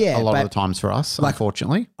 Well, yeah, a lot of the times for us,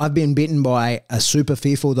 unfortunately. I've been bitten by a super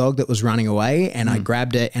fearful dog that was running away, and I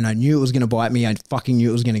grabbed it, and I knew it was going to bite me. I fucking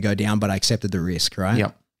knew it was going to go down, but I accepted the risk, right?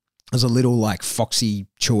 Yep. It was a little like foxy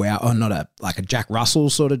chihuahua, not a Jack Russell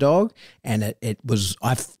sort of dog. And it was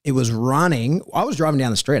running. I was driving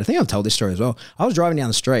down the street. I think I've told this story as well. I was driving down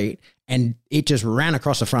the street and it just ran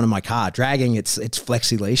across the front of my car, dragging its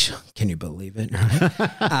flexi leash. Can you believe it?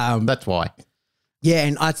 That's why. Yeah.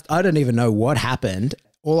 And I don't even know what happened.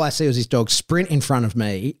 All I see was this dog sprint in front of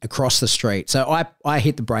me across the street. So I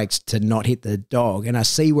hit the brakes to not hit the dog, and I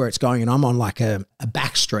see where it's going, and I'm on like a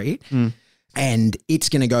back street. And it's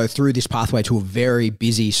going to go through this pathway to a very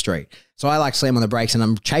busy street. So I like slam on the brakes and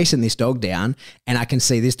I'm chasing this dog down, and I can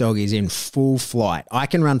see this dog is in full flight. I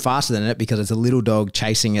can run faster than it because it's a little dog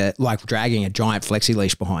chasing it, like dragging a giant flexi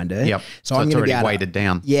leash behind it. Yep. So I'm it's going to already be weighted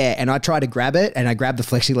down. Yeah. And I try to grab it, and I grab the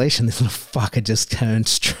flexi leash, and this little fucker just turned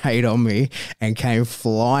straight on me and came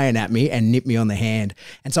flying at me and nipped me on the hand.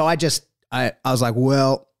 And so I was like,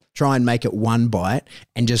 well, try and make it one bite,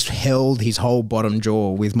 and just held his whole bottom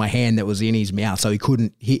jaw with my hand that was in his mouth. So he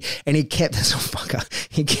kept this fucker.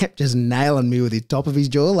 He kept just nailing me with the top of his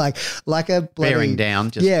jaw, like a bloody, bearing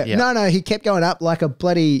down. No, he kept going up like a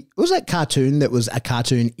bloody, it was that cartoon that was a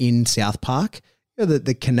cartoon in South Park,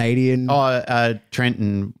 the Canadian.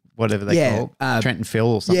 Trenton, whatever they call it. Trent and Phil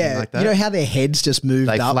or something like that. You know how their heads just moved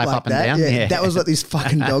they up flap like up and that? down? Yeah. That was what this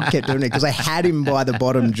fucking dog kept doing, because I had him by the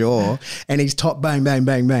bottom jaw and he's top bang, bang,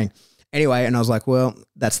 bang, bang. Anyway, and I was like, well,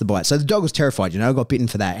 that's the bite. So the dog was terrified, I got bitten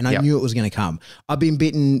for that, and I knew it was going to come. I've been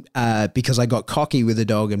bitten because I got cocky with the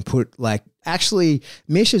dog and actually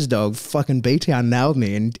Misha's dog, fucking btten, nailed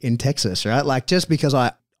me in Texas, right? Like just because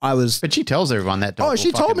I was. But she tells everyone that dog. Oh,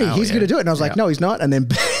 she told me he's going to do it. And I was like, no, he's not. And then,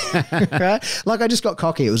 right? Like I just got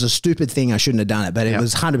cocky. It was a stupid thing. I shouldn't have done it, but it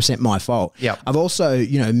was 100% my fault. Yep. I've also,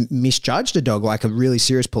 misjudged a dog, like a really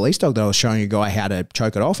serious police dog that I was showing a guy how to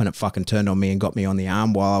choke it off, and it fucking turned on me and got me on the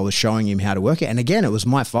arm while I was showing him how to work it. And again, it was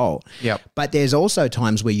my fault. Yep. But there's also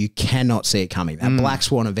times where you cannot see it coming. That black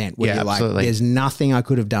swan event where you're absolutely. like, there's nothing I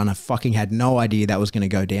could have done. I fucking had no idea that was going to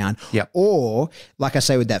go down. Yep. Or like I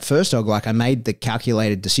say with that first dog, like I made the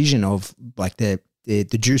calculated decision of like the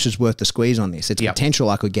juice is worth the squeeze on this. It's potential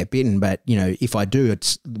I could get bitten, but if I do,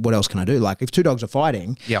 it's what else can I do? Like if two dogs are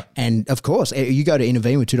fighting, and of course you go to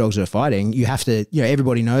intervene with two dogs that are fighting, you have to,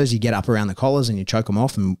 everybody knows you get up around the collars and you choke them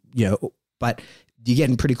off, and but you're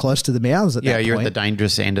getting pretty close to the mouths at that point. Yeah, you're at the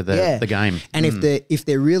dangerous end of the game. And if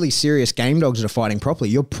they're really serious game dogs that are fighting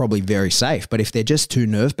properly, you're probably very safe. But if they're just two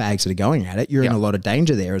nerve bags that are going at it, you're in a lot of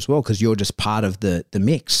danger there as well, because you're just part of the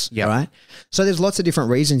mix, right? So there's lots of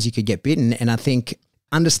different reasons you could get bitten, and I think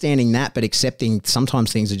understanding that, but accepting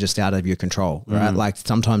sometimes things are just out of your control, right? Like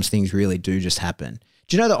sometimes things really do just happen.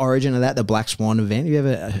 Do you know the origin of that, the black swan event? Have you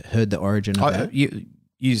ever heard the origin of that?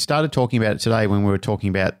 You started talking about it today when we were talking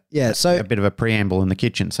about a bit of a preamble in the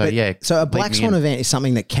kitchen. So, So a black swan event is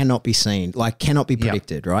something that cannot be seen, like cannot be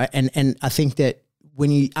predicted, right? And I think that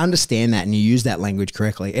when you understand that and you use that language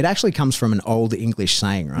correctly, it actually comes from an old English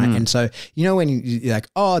saying, right? And so, when you're like,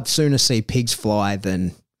 oh, I'd sooner see pigs fly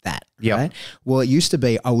than that, right? Well, it used to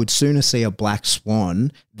be, I would sooner see a black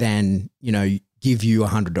swan than, give you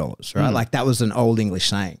 $100, right? Like that was an old English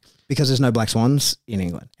saying. Because there's no black swans in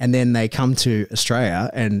England. And then they come to Australia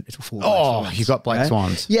and it's full of black swans. You got black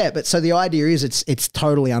swans. Yeah, but so the idea is it's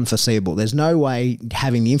totally unforeseeable. There's no way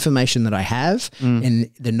having the information that I have and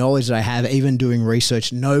the knowledge that I have, even doing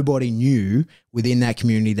research, nobody knew within that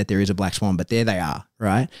community that there is a black swan, but there they are,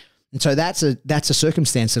 right? And so that's a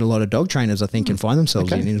circumstance that a lot of dog trainers, I think, can find themselves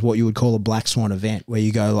in, is what you would call a black swan event, where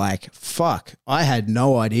you go like, fuck, I had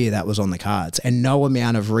no idea that was on the cards, and no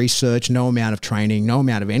amount of research, no amount of training, no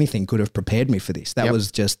amount of anything could have prepared me for this. That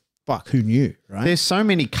was just, fuck, who knew, right? There's so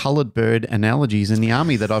many coloured bird analogies in the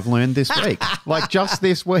army that I've learned this week, like just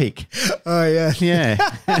this week. Oh, yeah. Yeah.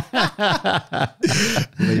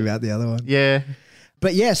 Leave out the other one. Yeah.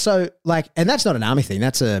 But yeah, so like, and that's not an army thing.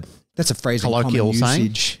 That's a phrase in colloquial common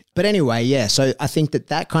usage. Saying. But anyway, yeah. So I think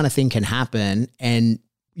that kind of thing can happen. And,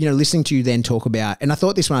 listening to you then talk about, and I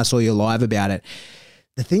thought this when I saw you live about it,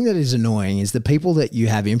 the thing that is annoying is the people that you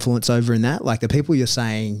have influence over in that, like the people you're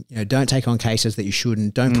saying, don't take on cases that you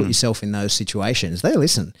shouldn't, don't put yourself in those situations. They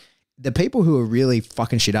listen. The people who are really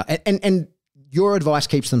fucking shit up, and your advice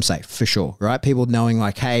keeps them safe for sure, right? People knowing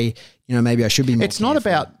like, hey, maybe I should be more It's not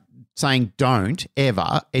careful. about saying don't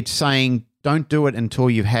ever. It's saying don't do it until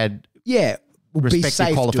you've had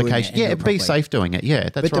respective qualification. Yeah, be safe doing it. Yeah,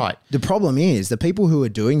 that's right. The problem is the people who are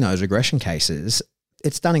doing those regression cases,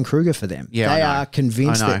 it's Dunning-Kruger for them. Yeah, they are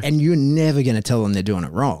convinced that, and you're never going to tell them they're doing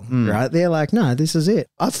it wrong, right? They're like, no, this is it.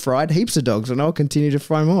 I've fried heaps of dogs and I'll continue to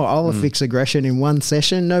fry more. I'll fix aggression in one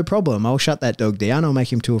session, no problem. I'll shut that dog down. I'll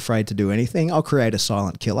make him too afraid to do anything. I'll create a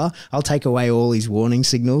silent killer. I'll take away all his warning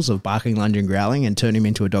signals of barking, lunging, growling and turn him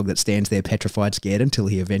into a dog that stands there petrified, scared until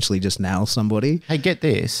he eventually just nails somebody. Hey, get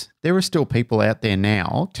this. There are still people out there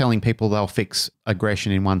now telling people they'll fix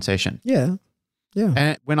aggression in one session. Yeah. Yeah.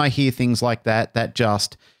 And when I hear things like that, that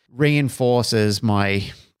just reinforces my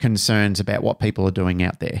concerns about what people are doing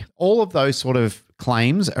out there. All of those sort of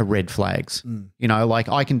claims are red flags. Like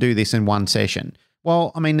I can do this in one session.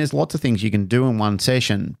 Well, I mean, there's lots of things you can do in one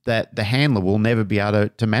session that the handler will never be able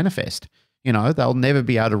to manifest. They'll never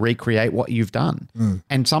be able to recreate what you've done.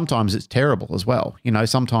 And sometimes it's terrible as well.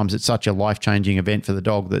 Sometimes it's such a life-changing event for the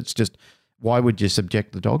dog that's just, why would you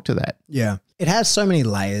subject the dog to that? Yeah. It has so many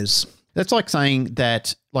layers. That's like saying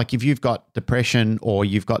that, like, if you've got depression or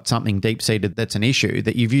you've got something deep-seated that's an issue,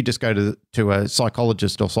 that if you just go to a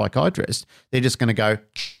psychologist or psychiatrist, they're just going to go,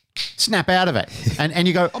 snap out of it. And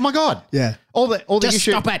you go, oh, my God. Yeah. All the just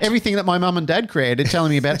issue, stop it. everything that my mum and dad created telling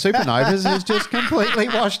me about supernovas is just completely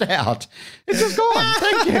washed out. It's just gone.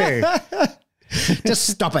 Thank you. Just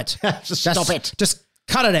stop it. Just stop it. Just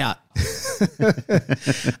cut it out.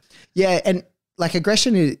 Yeah, and like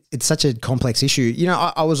aggression, it's such a complex issue.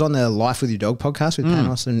 I was on the Life With Your Dog podcast with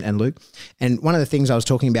Panos and Luke, and one of the things I was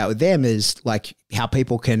talking about with them is like how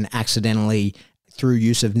people can accidentally, through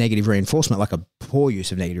use of negative reinforcement, like a poor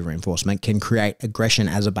use of negative reinforcement, can create aggression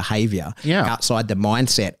as a behavior outside the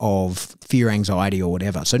mindset of fear, anxiety, or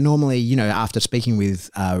whatever. So normally, after speaking with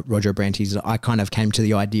Roger Brantes, I kind of came to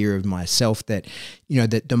the idea of myself that,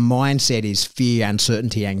 that the mindset is fear,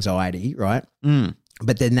 uncertainty, anxiety, right?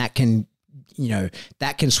 But then that can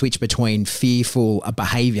switch between fearful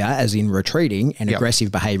behavior as in retreating and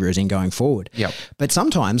aggressive behavior as in going forward. But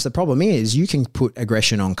sometimes the problem is you can put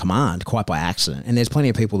aggression on command quite by accident. And there's plenty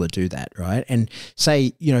of people that do that, right? And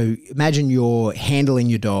say, imagine you're handling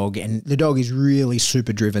your dog and the dog is really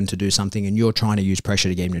super driven to do something and you're trying to use pressure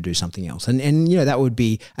to get him to do something else. And that would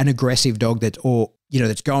be an aggressive dog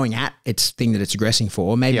that's going at its thing that it's aggressing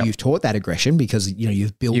for. Maybe you've taught that aggression because,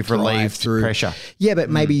 you've relieved through pressure. Yeah, but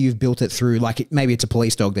maybe you've built it through, like maybe it's a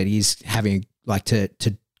police dog that is having like to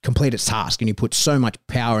complete its task and you put so much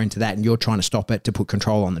power into that and you're trying to stop it to put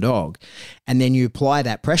control on the dog. And then you apply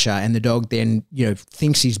that pressure and the dog then,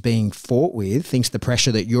 thinks he's being fought with, thinks the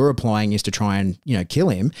pressure that you're applying is to try and, kill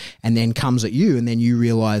him, and then comes at you and then you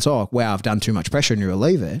realize, oh, wow, I've done too much pressure and you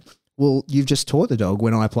relieve it. Well, you've just taught the dog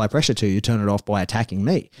when I apply pressure to you, turn it off by attacking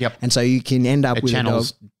me. And so you can end up with a dog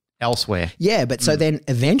elsewhere. Yeah, but so then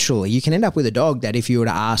eventually you can end up with a dog that if you were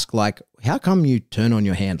to ask, like, how come you turn on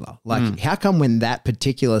your handler? Like, how come when that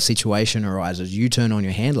particular situation arises, you turn on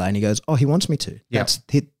your handler? And he goes, oh, he wants me to.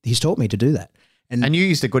 He's taught me to do that. And you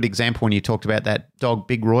used a good example when you talked about that dog,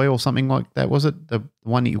 Big Roy or something like that. Was it the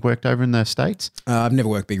one that you worked over in the States? I've never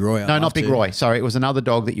worked Big Roy. No, not Big Roy. Sorry, it was another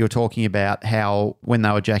dog that you were talking about how when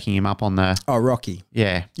they were jacking him up on the... Oh, Rocky.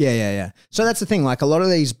 Yeah. Yeah. So that's the thing. Like a lot of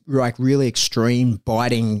these like really extreme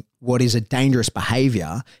biting, what is a dangerous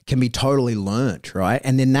behavior can be totally learnt, right?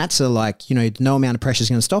 And then that's no amount of pressure is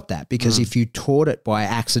going to stop that, because if you taught it by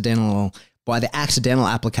the accidental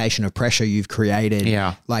application of pressure you've created,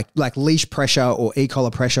 like leash pressure or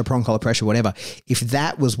e-collar pressure, prong collar pressure, whatever, if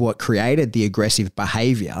that was what created the aggressive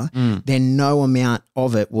behavior, then no amount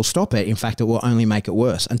of it will stop it. In fact, it will only make it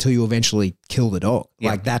worse until you eventually kill the dog.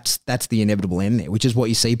 Yeah. Like that's the inevitable end there, which is what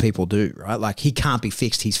you see people do, right? Like he can't be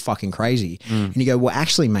fixed. He's fucking crazy. And you go, well,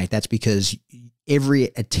 actually, mate, that's because every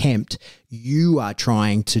attempt you are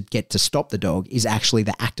trying to get to stop the dog is actually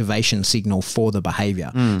the activation signal for the behavior.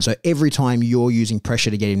 So every time you're using pressure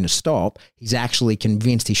to get him to stop, he's actually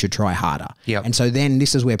convinced he should try harder. Yep. And so then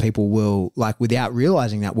this is where people will, like, without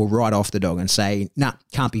realizing that, will write off the dog and say, nah,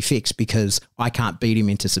 can't be fixed because I can't beat him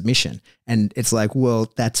into submission. And it's like, well,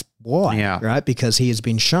 that's why, right? Because he has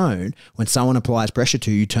been shown when someone applies pressure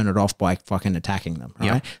to you, you turn it off by fucking attacking them, right?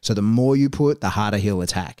 Yep. So the more you put, the harder he'll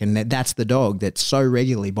attack. And that's the dog that so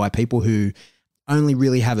regularly by people who only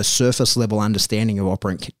really have a surface level understanding of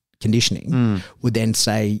operant conditioning would then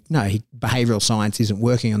say, no, behavioral science isn't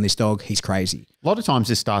working on this dog. He's crazy. A lot of times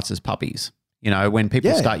this starts as puppies. You know, when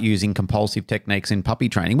people start using compulsive techniques in puppy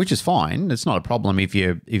training, which is fine, it's not a problem if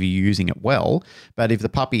you're using it well. But if the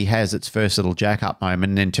puppy has its first little jack up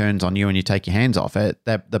moment and then turns on you and you take your hands off it,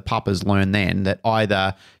 the puppers learn then that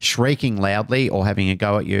either shrieking loudly or having a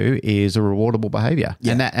go at you is a rewardable behavior,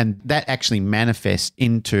 and that actually manifests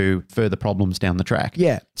into further problems down the track.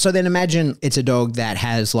 Yeah. So then imagine it's a dog that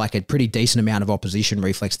has like a pretty decent amount of opposition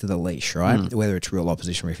reflex to the leash, right? Whether it's real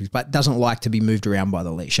opposition reflex, but doesn't like to be moved around by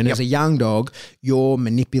the leash. And as a young dog, you're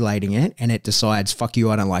manipulating it and it decides, fuck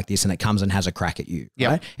you, I don't like this, and it comes and has a crack at you,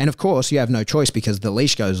 right? And of course you have no choice because the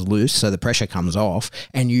leash goes loose, so the pressure comes off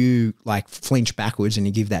and you like flinch backwards and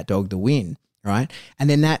you give that dog the win, right? And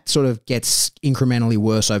then that sort of gets incrementally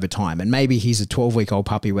worse over time. And maybe he's a 12-week-old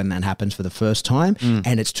puppy when that happens for the first time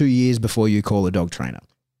and it's 2 years before you call a dog trainer.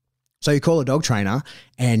 So you call a dog trainer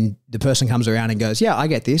and the person comes around and goes, yeah, I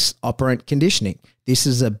get this, operant conditioning.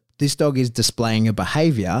 This dog is displaying a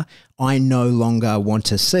behavior I no longer want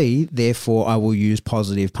to see, therefore I will use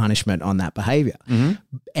positive punishment on that behavior.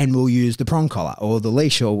 And we'll use the prong collar or the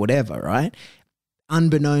leash or whatever, right?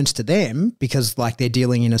 Unbeknownst to them, because like they're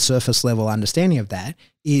dealing in a surface level understanding of that,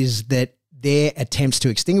 is that their attempts to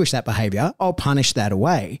extinguish that behavior, I'll punish that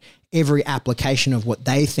away. Every application of what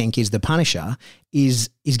they think is the punisher is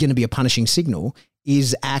going to be a punishing signal,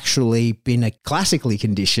 is actually been a classically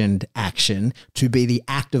conditioned action to be the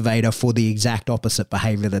activator for the exact opposite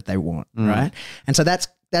behavior that they want, right? And so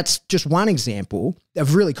that's just one example, a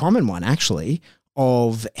really common one actually,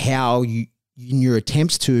 of how you, in your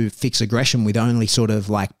attempts to fix aggression with only sort of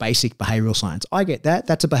like basic behavioral science. I get that.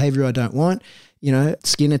 That's a behavior I don't want. You know,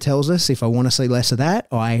 Skinner tells us if I want to see less of that,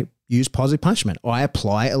 I use positive punishment. I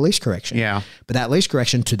apply a leash correction. Yeah. But that leash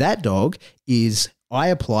correction to that dog is I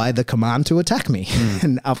apply the command to attack me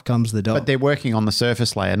and up comes the dog. But they're working on the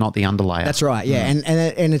surface layer, not the underlayer. That's right. Yeah.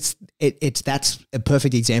 And it's that's a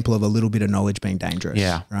perfect example of a little bit of knowledge being dangerous.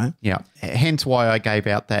 Yeah. Right. Yeah. Hence why I gave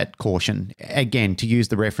out that caution. Again, to use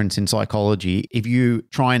the reference in psychology, if you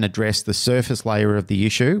try and address the surface layer of the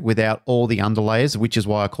issue without all the underlayers, which is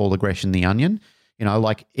why I call aggression the onion. You know,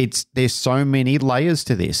 like there's so many layers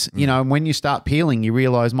to this, you know, and when you start peeling, you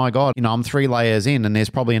realize, my God, you know, I'm 3 layers in and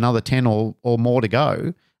there's probably another 10 or more to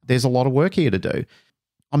go. There's a lot of work here to do.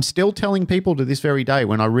 I'm still telling people to this very day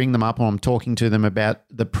when I ring them up or I'm talking to them about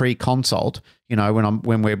the pre-consult, you know,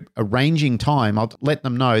 when we're arranging time, I'll let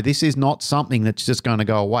them know this is not something that's just going to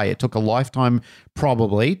go away. It took a lifetime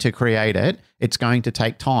probably to create it. It's going to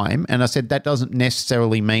take time. And I said that doesn't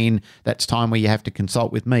necessarily mean that's time where you have to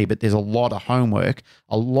consult with me, but there's a lot of homework,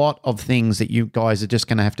 a lot of things that you guys are just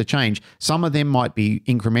going to have to change. Some of them might be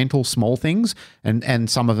incremental, small things, and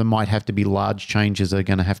some of them might have to be large changes that are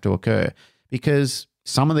going to have to occur because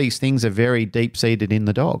some of these things are very deep-seated in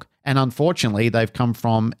the dog. And unfortunately, they've come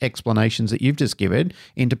from explanations that you've just given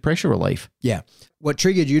into pressure relief. Yeah. What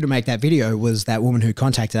triggered you to make that video was that woman who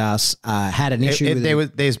contacted us had an issue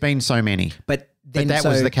with there's been so many. But that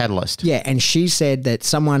was the catalyst. Yeah. And she said that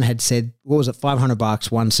someone had said, what was it,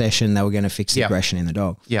 $500 one session, they were going to fix the aggression in the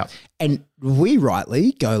dog. Yeah. And we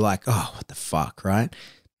rightly go like, oh, what the fuck, right?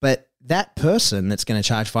 But that person that's going to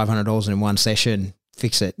charge $500 in one session,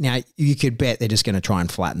 fix it. Now, you could bet they're just going to try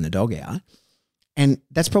and flatten the dog out. And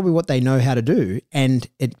that's probably what they know how to do. And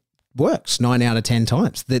it works 9 out of 10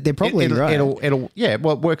 times. They're probably right. Well,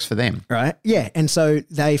 it works for them. Right. Yeah. And so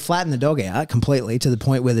they flatten the dog out completely to the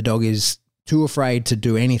point where the dog is too afraid to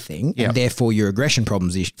do anything. Yep. And therefore your aggression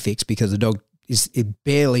problems is fixed because the dog it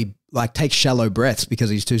barely like takes shallow breaths because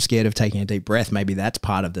he's too scared of taking a deep breath. Maybe that's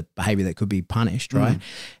part of the behavior that could be punished. Right.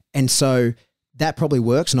 And so that probably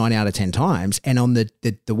works 9 out of 10 times. And on the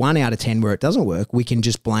 1 out of 10 where it doesn't work, we can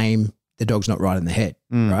just blame the dog's not right in the head,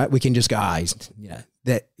 right? We can just go,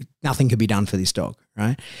 that nothing could be done for this dog,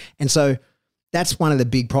 right? And so that's one of the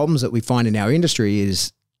big problems that we find in our industry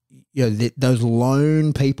is, those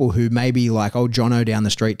lone people who maybe like, oh, Jono down the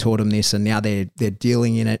street taught them this and now they're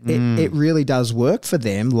dealing in it. It really does work for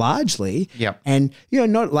them largely. Yep. And,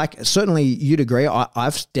 not like, certainly you'd agree.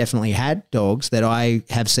 I've definitely had dogs that I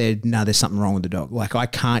have said, no, there's something wrong with the dog. Like I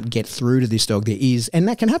can't get through to this dog. There is, and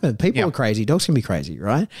that can happen. People are crazy. Dogs can be crazy,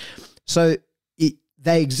 right? So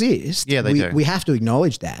they exist. Yeah, they do. We have to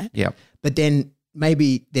acknowledge that. Yeah. But then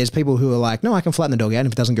maybe there's people who are like, no, I can flatten the dog out. And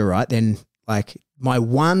if it doesn't go right, then like my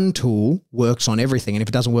one tool works on everything. And if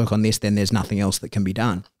it doesn't work on this, then there's nothing else that can be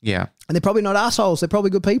done. Yeah. And they're probably not assholes. They're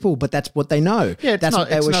probably good people, but that's what they know. Yeah, that's what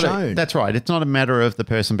they were shown. That's right. It's not a matter of the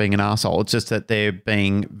person being an asshole. It's just that they're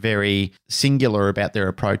being very singular about their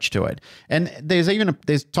approach to it. And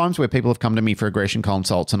there's times where people have come to me for aggression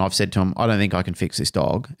consults and I've said to them, I don't think I can fix this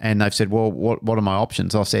dog. And they've said, well, what are my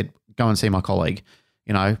options? I said, go and see my colleague.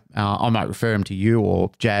 I might refer him to you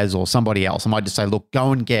or Jazz or somebody else. I might just say, look,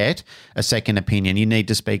 go and get a second opinion. You need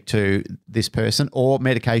to speak to this person, or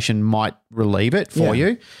medication might relieve it for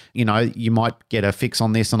you. You might get a fix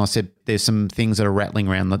on this. And I said, there's some things that are rattling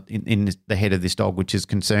around in the head of this dog, which is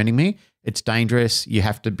concerning me. It's dangerous. You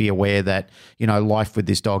have to be aware that, life with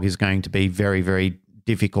this dog is going to be very, very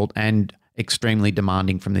difficult and extremely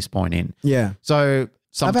demanding from this point in. Yeah. So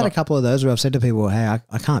I've had a couple of those where I've said to people, hey,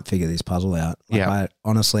 I can't figure this puzzle out. I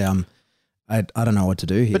honestly, I don't know what to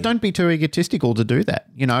do here. But don't be too egotistical to do that,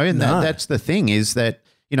 and that's the thing is that,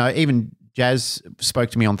 even Jazz spoke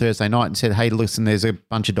to me on Thursday night and said, hey, listen, there's a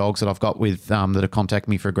bunch of dogs that I've got with that have contacted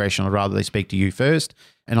me for aggression. I'd rather they speak to you first.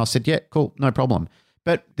 And I said, yeah, cool, no problem.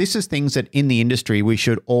 But this is things that in the industry we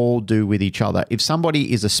should all do with each other. If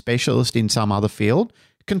somebody is a specialist in some other field,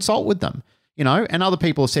 consult with them. And other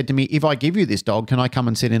people have said to me, if I give you this dog, can I come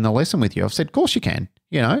and sit in the lesson with you? I've said, of course you can.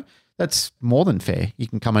 That's more than fair. You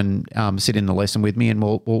can come and sit in the lesson with me and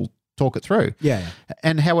we'll talk it through. Yeah.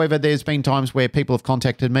 And however, there's been times where people have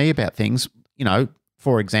contacted me about things,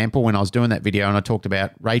 for example, when I was doing that video and I talked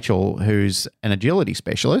about Rachel, who's an agility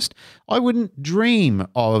specialist, I wouldn't dream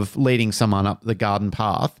of leading someone up the garden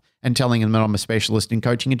path and telling them that I'm a specialist in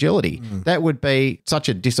coaching agility. That would be such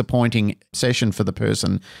a disappointing session for the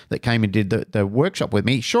person that came and did the workshop with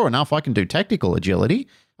me. Sure enough, I can do tactical agility.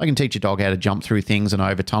 I can teach a dog how to jump through things and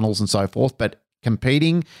over tunnels and so forth, but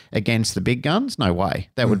competing against the big guns, no way.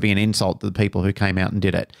 That would be an insult to the people who came out and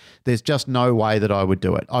did it. There's just no way that I would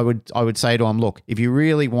do it. I would say to them, look, if you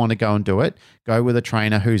really want to go and do it, go with a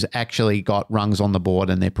trainer who's actually got rungs on the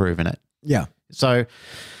board and they're proving it. Yeah. So,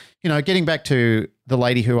 getting back to the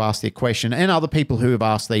lady who asked the question and other people who have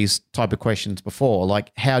asked these type of questions before,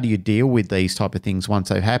 like how do you deal with these type of things once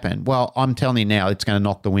they've happened? Well, I'm telling you now, it's going to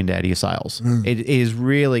knock the wind out of your sails. It is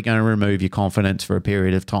really going to remove your confidence for a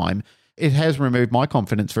period of time. It has removed my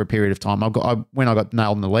confidence for a period of time. When I got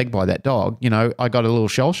nailed in the leg by that dog, I got a little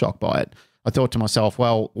shell shock by it. I thought to myself,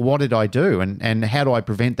 well, what did I do? And how do I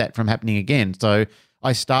prevent that from happening again? So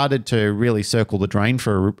I started to really circle the drain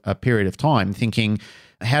for a period of time thinking,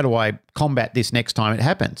 how do I combat this next time it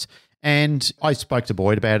happens? And I spoke to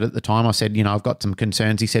Boyd about it at the time. I said, I've got some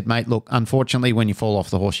concerns. He said, mate, look, unfortunately, when you fall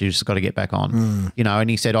off the horse, you just got to get back on. And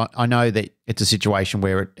he said, I know that it's a situation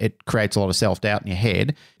where it creates a lot of self-doubt in your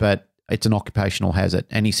head, but it's an occupational hazard.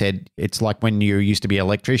 And he said, it's like when you used to be an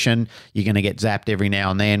electrician, you're going to get zapped every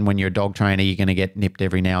now and then. When you're a dog trainer, you're going to get nipped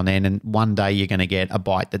every now and then. And one day you're going to get a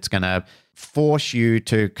bite that's going to force you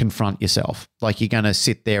to confront yourself. Like you're going to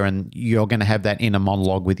sit there and you're going to have that inner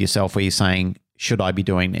monologue with yourself where you're saying, should I be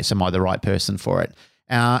doing this? Am I the right person for it?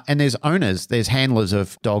 And there's owners, there's handlers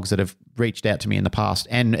of dogs that have reached out to me in the past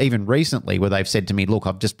and even recently where they've said to me, look,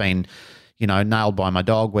 I've just been nailed by my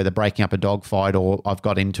dog, whether breaking up a dog fight or I've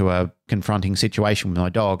got into a confronting situation with my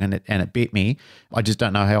dog and it bit me. I just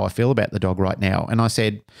don't know how I feel about the dog right now. And I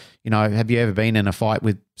said, have you ever been in a fight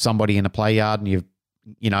with somebody in a play yard and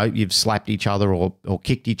you've slapped each other or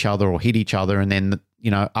kicked each other or hit each other and then,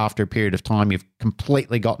 after a period of time, you've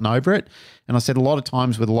completely gotten over it? And I said, a lot of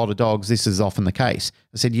times with a lot of dogs, this is often the case.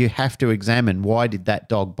 I said, you have to examine, why did that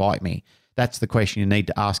dog bite me? That's the question you need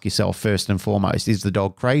to ask yourself first and foremost. Is the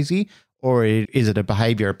dog crazy? Or is it a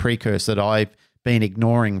behavior, a precursor that I've been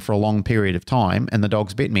ignoring for a long period of time and the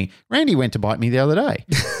dog's bit me. Randy went to bite me the other day,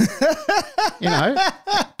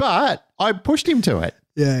 but I pushed him to it.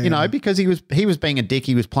 Yeah, because he was being a dick.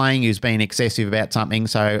 He was playing. He was being excessive about something.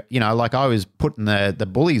 So, like I was putting the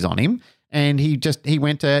bullies on him, and he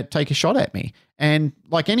went to take a shot at me. And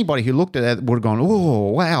like anybody who looked at it would have gone, oh,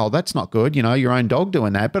 wow, that's not good. Your own dog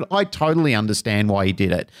doing that. But I totally understand why he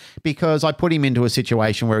did it, because I put him into a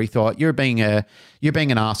situation where he thought, you're being an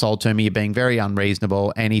arsehole to me. You're being very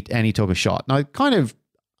unreasonable. And he took a shot. And I kind of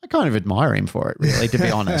admire him for it, really, to be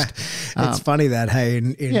honest. It's funny that, hey,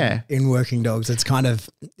 in working dogs, it's kind of,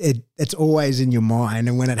 it's always in your mind.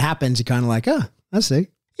 And when it happens, you're kind of like, oh, I see.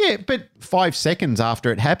 Yeah, but 5 seconds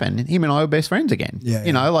after it happened, him and I were best friends again.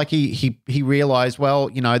 Yeah. Like he realized, well,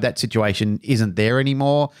 that situation isn't there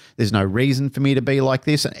anymore. There's no reason for me to be like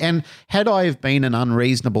this. And had I have been an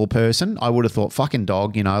unreasonable person, I would have thought, fucking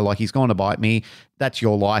dog, like he's going to bite me. That's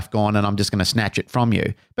your life gone and I'm just going to snatch it from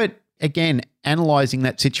you. But again, analyzing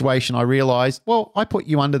that situation, I realized, well, I put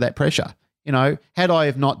you under that pressure. Had I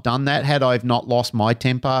have not done that, had I have not lost my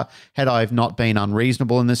temper, had I have not been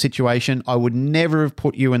unreasonable in the situation, I would never have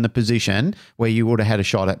put you in the position where you would have had a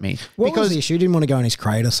shot at me. What was the issue? You didn't want to go in his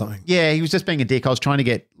crate or something? Yeah, he was just being a dick. I was trying to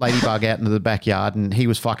get Ladybug out into the backyard and he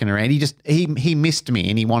was fucking around. He missed me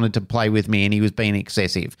and he wanted to play with me and he was being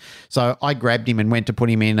excessive. So I grabbed him and went to put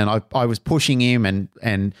him in, and I was pushing him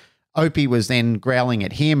and Opie was then growling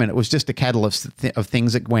at him, and it was just a catalyst of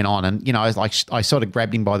things that went on. And, I sort of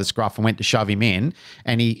grabbed him by the scruff and went to shove him in,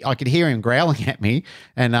 and I could hear him growling at me.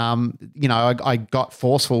 And, I got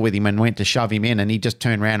forceful with him and went to shove him in, and he just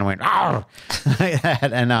turned around and went, "Arr!" like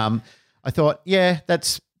that. And I thought, yeah,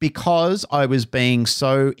 that's because I was being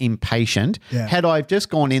so impatient. Yeah. Had I just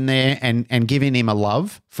gone in there and given him a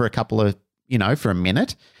love for a couple of, for a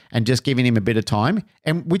minute, and just giving him a bit of time,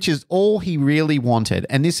 and which is all he really wanted.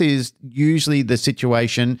 And this is usually the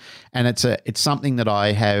situation, and it's something that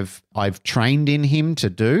I've trained in him to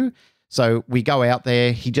do. So we go out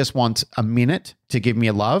there, he just wants a minute to give me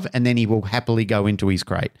a love, and then he will happily go into his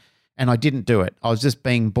crate. And I didn't do it. I was just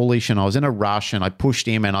being bullish, and I was in a rush, and I pushed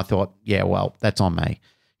him, and I thought, yeah, well, that's on me.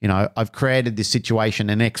 I've created this situation,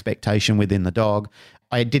 an expectation within the dog.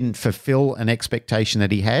 I didn't fulfill an expectation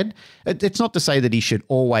that he had. It's not to say that he should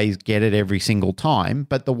always get it every single time,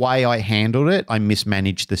 but the way I handled it, I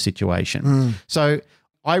mismanaged the situation. So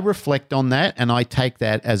I reflect on that, and I take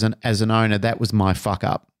that as an owner, that was my fuck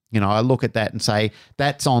up. I look at that and say,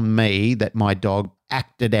 that's on me that my dog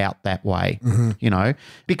acted out that way,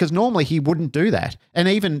 because normally he wouldn't do that. And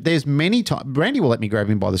even there's many times, Randy will let me grab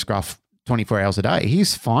him by the scruff 24 hours a day.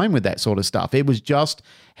 He's fine with that sort of stuff. It was just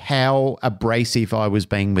how abrasive I was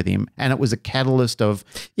being with him, and it was a catalyst of...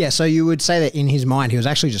 Yeah, so you would say that in his mind, he was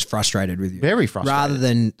actually just frustrated with you. Very frustrated. Rather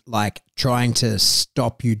than like trying to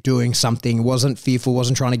stop you doing something, wasn't fearful,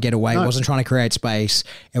 wasn't trying to get away, wasn't trying to create space.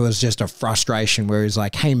 It was just a frustration where he's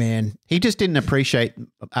like, hey man. He just didn't appreciate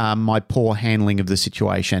my poor handling of the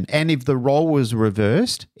situation. And if the role was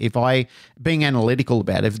reversed, being analytical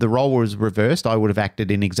about it, if the role was reversed, I would have acted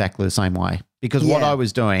in exactly the same way, because what I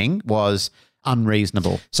was doing was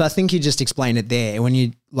unreasonable. So I think you just explained it there. When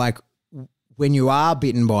you are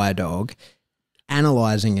bitten by a dog,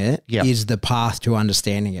 analyzing it is the path to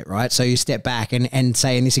understanding it, right? So you step back and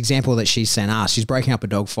say, in this example that she sent us, she's breaking up a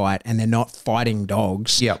dog fight and they're not fighting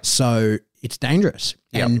dogs. Yep. So it's dangerous.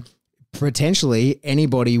 Yep. And potentially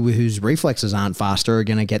anybody whose reflexes aren't faster are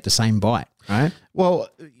going to get the same bite, right? Well,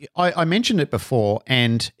 I mentioned it before,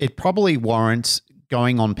 and it probably warrants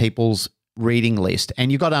going on people's reading list. And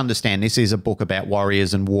you've got to understand, this is a book about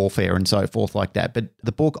warriors and warfare and so forth like that. But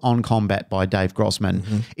the book On Combat by Dave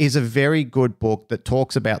Grossman is a very good book that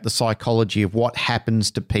talks about the psychology of what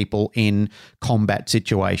happens to people in combat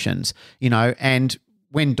situations, and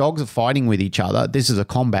when dogs are fighting with each other, this is a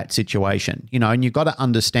combat situation, and you've got to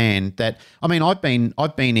understand that. I mean, I've been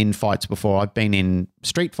in fights before. I've been in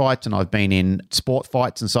street fights and I've been in sport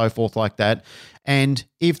fights and so forth like that. And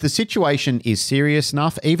if the situation is serious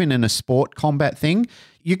enough, even in a sport combat thing,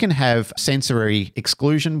 you can have sensory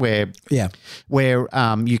exclusion where you can't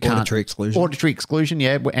Auditory exclusion,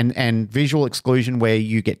 and visual exclusion where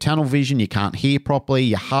you get tunnel vision, you can't hear properly,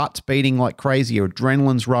 your heart's beating like crazy, your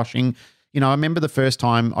adrenaline's rushing. I remember the first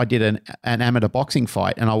time I did an amateur boxing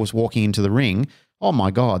fight and I was walking into the ring. Oh my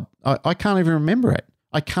God, I can't even remember it.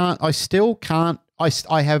 I still can't.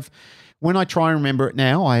 I have, when I try and remember it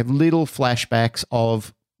now, I have little flashbacks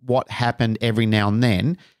of what happened every now and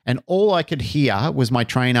then. And all I could hear was my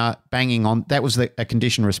trainer banging on. That was a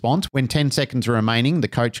conditioned response. When 10 seconds are remaining, the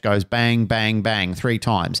coach goes bang, bang, bang 3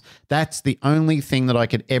 times. That's the only thing that I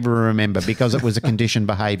could ever remember because it was a conditioned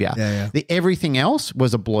behavior. Everything else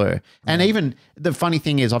was a blur. And even the funny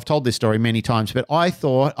thing is, I've told this story many times, but I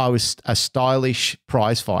thought I was a stylish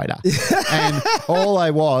prize fighter. And all I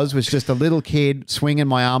was just a little kid swinging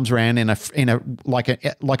my arms around in a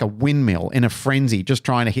like a windmill in a frenzy, just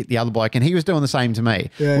trying to hit the other bloke. And he was doing the same to me.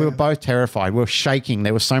 We were both terrified. We were shaking.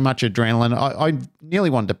 There was so much adrenaline. I nearly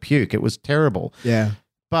wanted to puke. It was terrible. Yeah.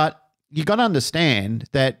 But you got to understand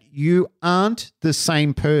that you aren't the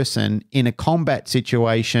same person in a combat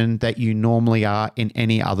situation that you normally are in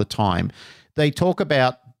any other time. They talk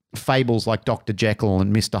about fables like Dr. Jekyll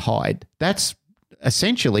and Mr. Hyde. That's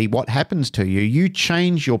essentially what happens to you. You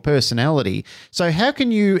change your personality. So how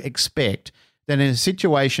can you expect that in a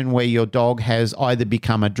situation where your dog has either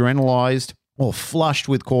become adrenalized or flushed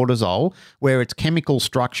with cortisol, where its chemical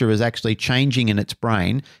structure is actually changing in its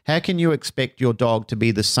brain, how can you expect your dog to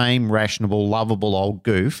be the same rational, lovable old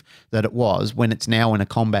goof that it was when it's now in a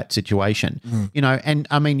combat situation? You know, and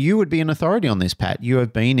I mean, you would be an authority on this, Pat. You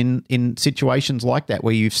have been in situations like that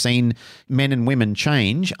where you've seen men and women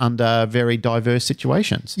change under very diverse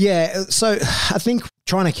situations. Yeah. So I think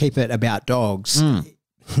trying to keep it about dogs,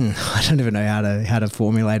 I don't even know how to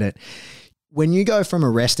formulate it. When you go from a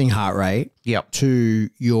resting heart rate to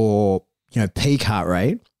your, peak heart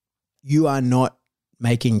rate, you are not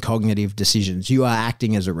making cognitive decisions. You are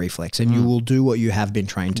acting as a reflex, and you will do what you have been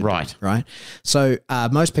trained to do. Right. So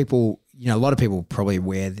most people, a lot of people probably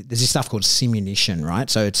there's this stuff called simunition, right?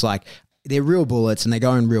 So it's like they're real bullets and they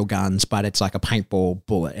go in real guns, but it's like a paintball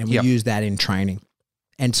bullet, and we use that in training.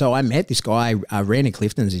 And so I met this guy, Randy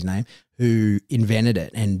Clifton's his name, who invented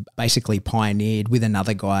it and basically pioneered with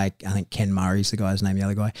another guy, I think Ken Murray's the guy's name, the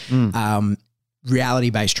other guy,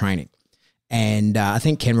 reality-based training. And I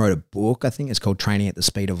think Ken wrote a book, I think it's called Training at the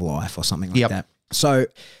Speed of Life or something like that. So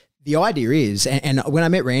the idea is, and when I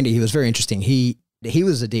met Randy, he was very interesting. He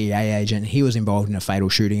was a DEA agent. He was involved in a fatal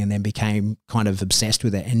shooting and then became kind of obsessed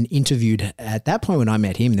with it and interviewed. At that point when I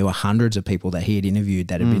met him, there were hundreds of people that he had interviewed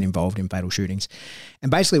that had been involved in fatal shootings.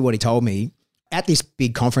 And basically what he told me at this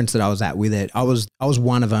big conference that I was at with it, I was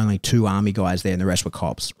one of only 2 Army guys there and the rest were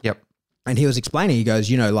cops. And he was explaining, he goes,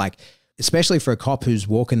 like, especially for a cop who's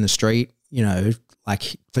walking the street,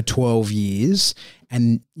 like for 12 years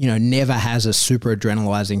and, never has a super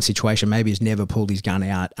adrenalizing situation, maybe he's never pulled his gun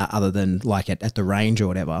out other than like at the range or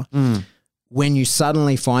whatever. When you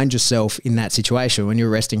suddenly find yourself in that situation, when you're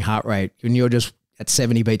resting heart rate, when you're just at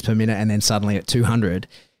 70 beats per minute and then suddenly at 200,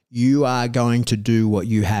 you are going to do what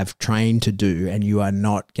you have trained to do and you are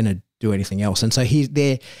not going to do anything else. And so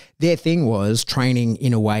their thing was training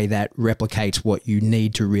in a way that replicates what you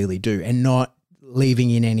need to really do and not leaving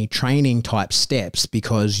in any training type steps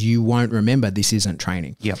because you won't remember this isn't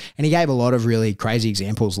training. And he gave a lot of really crazy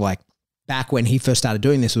examples, like back when he first started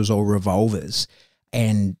doing this, it was all revolvers.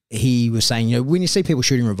 And he was saying, when you see people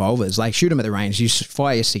shooting revolvers, like shoot them at the range, you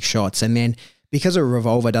fire your 6 shots. And then because a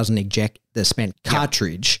revolver doesn't eject the spent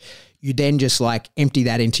cartridge, you then just like empty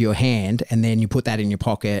that into your hand and then you put that in your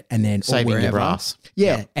pocket and then saving your brass.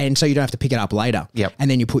 And so you don't have to pick it up later. And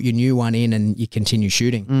then you put your new one in and you continue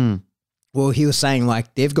shooting. Well, he was saying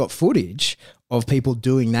like they've got footage of people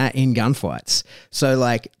doing that in gunfights. So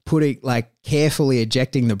like carefully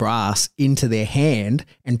ejecting the brass into their hand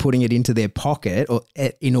and putting it into their pocket or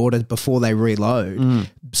in order before they reload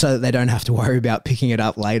so that they don't have to worry about picking it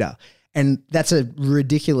up later. And that's a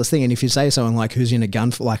ridiculous thing. And if you say to someone like who's in a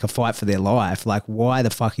fight for their life, like why the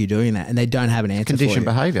fuck are you doing that? And they don't have an answer for you. Conditioned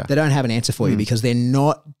behavior. They don't have an answer for you because they're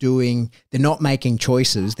not making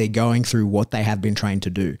choices. They're going through what they have been trained to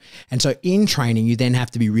do. And so in training, you then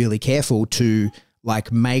have to be really careful to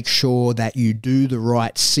like make sure that you do the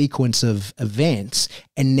right sequence of events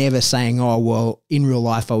and never saying, oh, well, in real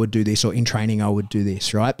life I would do this or in training I would do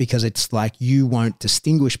this, right? Because it's like you won't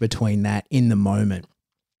distinguish between that in the moment.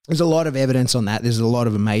 There's a lot of evidence on that. There's a lot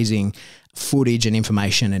of amazing footage and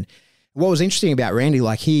information. And what was interesting about Randy,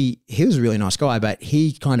 like he was a really nice guy, but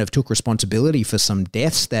he kind of took responsibility for some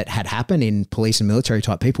deaths that had happened in police and military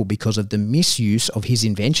type people because of the misuse of his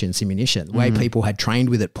invention, simunition. The way people had trained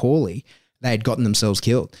with it poorly, they had gotten themselves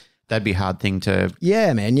killed. That'd be a hard thing to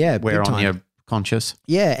wear on your conscious.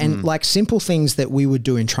 Yeah, and like simple things that we would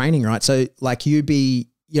do in training, right? So like you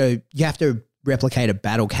have to replicate a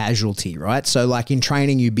battle casualty, right? So like in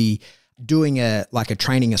training, you'd be doing a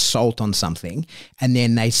training assault on something and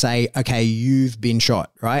then they say, okay, you've been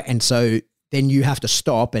shot, right? And so then you have to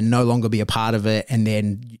stop and no longer be a part of it. And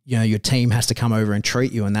then, your team has to come over and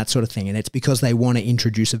treat you and that sort of thing. And it's because they want to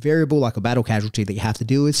introduce a variable like a battle casualty that you have to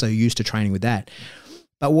deal with. So you're used to training with that.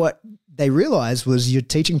 But what they realized was you're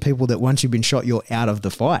teaching people that once you've been shot, you're out of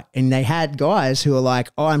the fight. And they had guys who are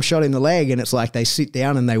like, oh, I'm shot in the leg. And it's like they sit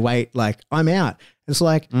down and they wait like, I'm out. It's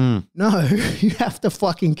like, no, you have to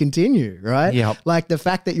fucking continue, right? Yep. Like the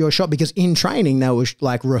fact that you're shot, because in training, they was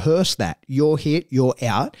like rehearse that. You're hit, you're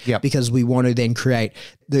out, because we want to then create,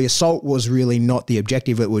 the assault was really not the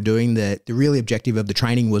objective that we're doing. The really objective of the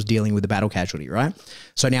training was dealing with the battle casualty, right?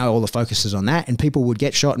 So now all the focus is on that, and people would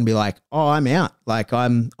get shot and be like, oh, I'm out. Like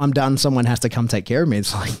I'm done. Someone has to come take care of me.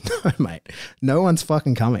 It's like, no, mate, no one's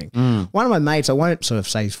fucking coming. One of my mates, I won't sort of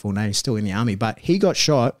say his full name, he's still in the army, but he got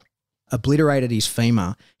shot, obliterated his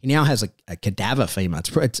femur. He now has a cadaver femur.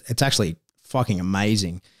 It's actually fucking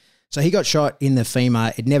amazing. So he got shot in the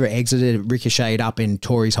femur. It never exited. It ricocheted up and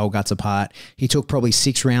tore his whole guts apart. He took probably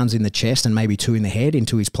 6 rounds in the chest and maybe 2 in the head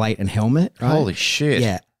into his plate and helmet. Right? Holy shit.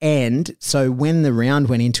 Yeah. And so when the round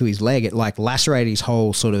went into his leg, it like lacerated his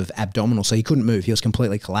whole sort of abdominal. So he couldn't move. He was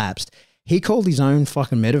completely collapsed. He called his own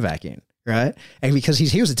fucking medevac in, right? And because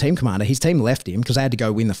he was a team commander, his team left him because they had to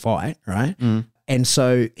go win the fight, right? And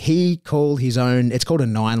so he called his own, it's called a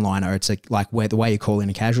 9-liner. It's the way you call in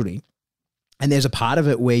a casualty. And there's a part of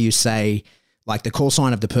it where you say like the call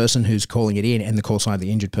sign of the person who's calling it in and the call sign of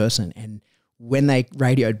the injured person. And when they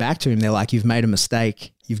radioed back to him, they're like, you've made a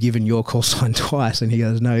mistake. You've given your call sign twice. And he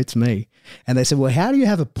goes, no, it's me. And they said, well, how do you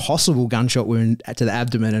have a possible gunshot wound to the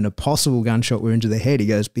abdomen and a possible gunshot wound to the head? He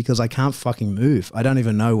goes, because I can't fucking move. I don't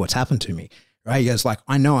even know what's happened to me. Right? He goes like,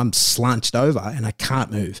 I know I'm slunched over and I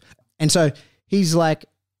can't move. And so he's like,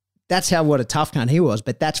 that's what a tough cunt he was,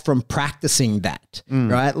 but that's from practicing that,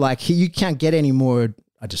 right? Like you can't get any more,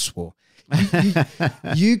 I just swore.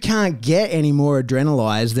 You can't get any more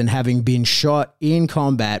adrenalized than having been shot in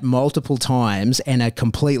combat multiple times and are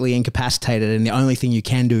completely incapacitated, and the only thing you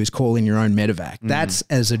can do is call in your own medevac. That's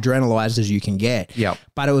as adrenalized as you can get. Yep.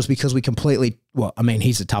 But it was because we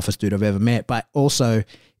he's the toughest dude I've ever met, but also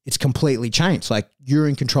it's completely changed. Like you're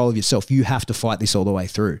in control of yourself. You have to fight this all the way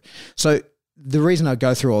through. So the reason I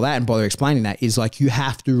go through all that and bother explaining that is like you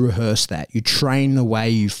have to rehearse that. You train the way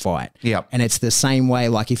you fight. Yep. And it's the same way,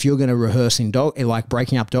 like if you're going to rehearse in like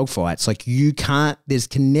breaking up dog fights, like can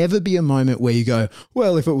never be a moment where you go,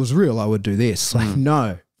 well, if it was real, I would do this. Like,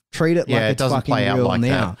 no, treat it like it's fucking real like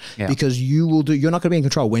now because you're not going to be in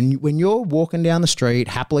control. When you're walking down the street,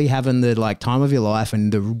 happily having the like time of your life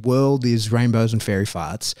and the world is rainbows and fairy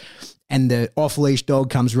farts, and the off-leash dog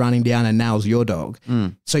comes running down and nails your dog.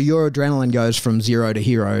 So your adrenaline goes from 0 to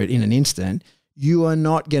hero in an instant. You are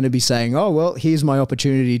not going to be saying, oh, well, here's my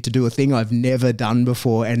opportunity to do a thing I've never done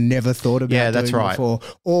before and never thought about doing before.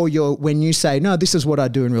 Or when you say, no, this is what I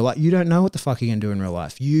do in real life, you don't know what the fuck you're going to do in real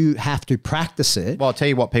life. You have to practice it. Well, I'll tell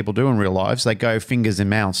you what people do in real lives. They go fingers in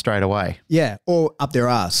mouth straight away. Yeah, or up their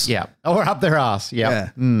ass. Yeah, or up their ass.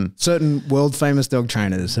 Yep. Yeah. Certain world-famous dog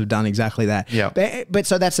trainers have done exactly that. Yeah. But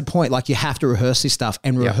so that's the point. Like you have to rehearse this stuff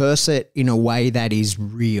and rehearse it in a way that is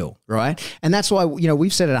real, right? And that's why,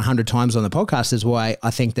 we've said it 100 times on the podcast is why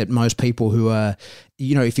I think that most people who are,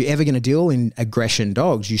 if you're ever going to deal in aggression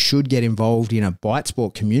dogs, you should get involved in a bite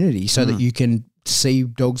sport community so that you can see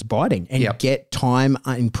dogs biting and get time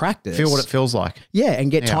in practice. Feel what it feels like. Yeah,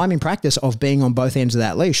 and get time in practice of being on both ends of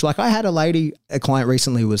that leash. Like I had a client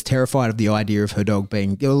recently was terrified of the idea of her dog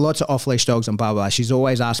being, there were lots of off-leash dogs and blah, blah, blah. She's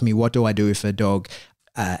always asked me, what do I do if a dog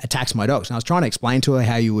attacks my dogs? And I was trying to explain to her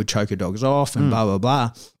how you would choke your dogs off and blah, blah,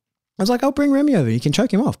 blah. I was like, I'll bring Remy over. You can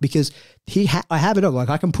choke him off because I have a dog. Like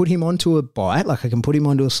I can put him onto a bite, like I can put him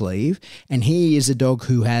onto a sleeve, and he is a dog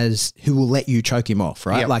who will let you choke him off,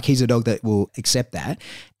 right? Yep. Like he's a dog that will accept that,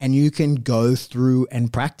 and you can go through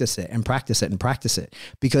and practice it and practice it and practice it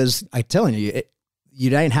because I'm telling you,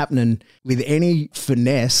 it ain't happening with any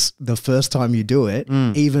finesse the first time you do it,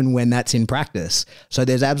 even when that's in practice. So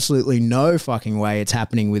there's absolutely no fucking way it's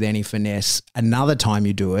happening with any finesse another time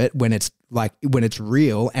you do it when it's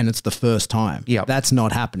real and it's the first time. Yeah. That's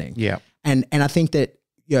not happening. Yeah. And I think that,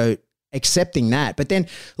 accepting that, but then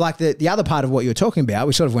like the other part of what you were talking about,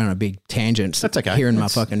 we sort of went on a big tangent. That's okay. Hearing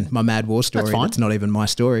my mad war story. That's fine. It's not even my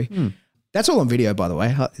story. That's all on video, by the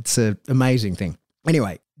way. It's an amazing thing.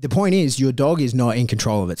 Anyway, the point is your dog is not in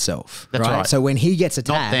control of itself. That's right. So when he gets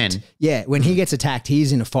attacked, when he gets attacked,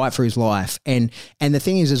 he's in a fight for his life. And the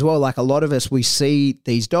thing is as well, like a lot of us, we see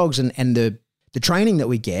these dogs and the the training that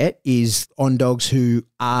we get is on dogs who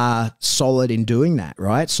are solid in doing that,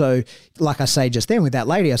 right? So like I say just then with that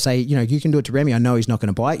lady, I say, you know, you can do it to Remy. I know he's not going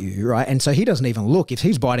to bite you, right? And so he doesn't even look. If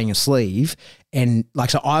he's biting a sleeve and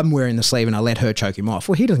like, so I'm wearing the sleeve and I let her choke him off.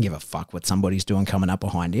 Well, he doesn't give a fuck what somebody's doing coming up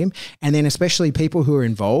behind him. And then especially people who are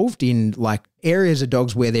involved in like areas of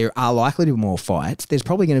dogs where there are likely to be more fights, there's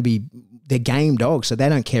probably going to be, they're game dogs. So they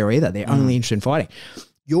don't care either. They're only interested in fighting.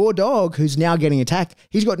 Your dog who's now getting attacked,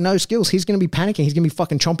 he's got no skills. He's going to be panicking. He's going to be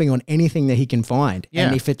fucking chomping on anything that he can find. Yeah.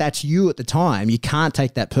 And if that's you at the time, you can't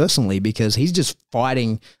take that personally because he's just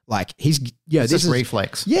fighting like he's, you know, this is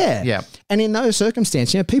reflex. Yeah. Yeah. And in those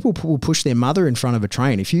circumstances, you know, people will push their mother in front of a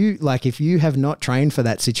train. If you have not trained for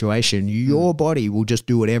that situation, your body will just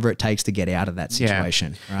do whatever it takes to get out of that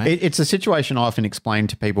situation. Yeah. Right. It's a situation I often explain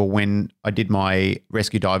to people when I did my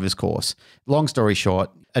rescue divers course. Long story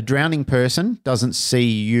short, a drowning person doesn't see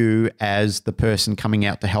you as the person coming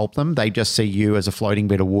out to help them. They just see you as a floating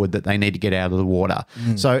bit of wood that they need to get out of the water.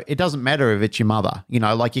 So it doesn't matter if it's your mother. You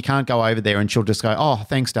know, like you can't go over there and she'll just go, oh,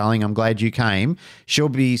 thanks, darling. I'm glad you came. She'll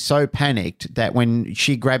be so panicked that when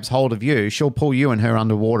she grabs hold of you, she'll pull you and her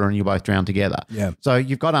underwater and you both drown together. Yeah. So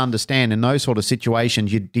you've got to understand in those sort of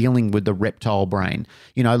situations, you're dealing with the reptile brain.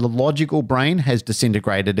 You know, the logical brain has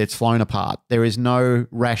disintegrated. It's flown apart. There is no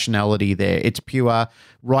rationality there. It's pure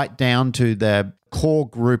right down to the core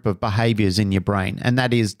group of behaviors in your brain. And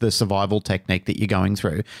that is the survival technique that you're going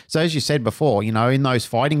through. So as you said before, you know, in those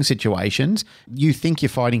fighting situations, you think you're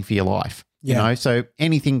fighting for your life, you know, so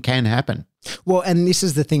anything can happen. Well, and this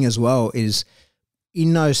is the thing as well is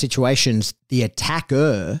in those situations, the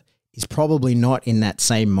attacker is probably not in that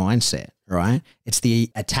same mindset, right? It's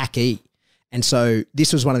the attackee. And so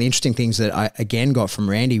this was one of the interesting things that I, again, got from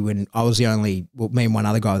Randy when I was the only, well, me and one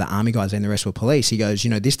other guy, the army guys and the rest were police. He goes, you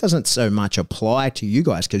know, this doesn't so much apply to you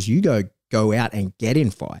guys because you go out and get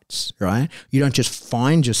in fights, right? You don't just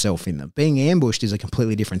find yourself in them. Being ambushed is a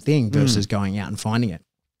completely different thing versus going out and finding it.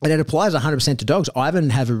 And it applies 100% to dogs. I even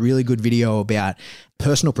have a really good video about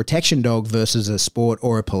personal protection dog versus a sport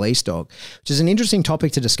or a police dog, which is an interesting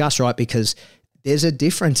topic to discuss, right? Because there's a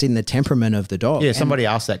difference in the temperament of the dog. Yeah, somebody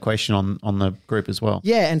asked that question on the group as well.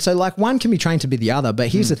 Yeah, and so like one can be trained to be the other, but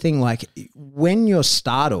here's the thing, like when you're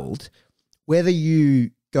startled, whether you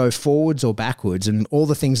go forwards or backwards and all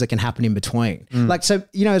the things that can happen in between. Like, so,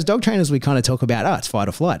 you know, as dog trainers, we kind of talk about, oh, it's fight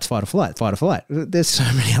or flight, it's fight or flight, fight or flight. There's so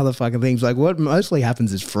many other fucking things. Like what mostly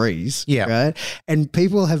happens is freeze. Yeah. Right. And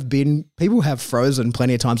people have frozen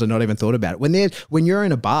plenty of times and not even thought about it. When you're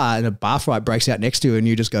in a bar and a bar fight breaks out next to you and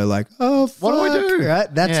you just go like, oh, fuck, what do I do?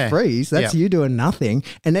 Right. That's freeze. That's you doing nothing.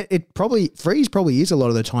 And freeze probably is a lot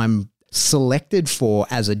of the time selected for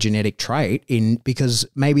as a genetic trait because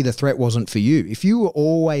maybe the threat wasn't for you. If you were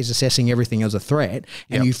always assessing everything as a threat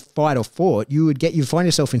and you fight or fought, you find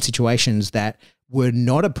yourself in situations that were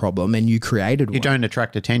not a problem and you created one. You don't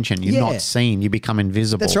attract attention. You're not seen. You become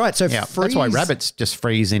invisible. That's right. So that's why rabbits just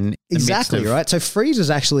freeze in the exactly midst of, right. So freeze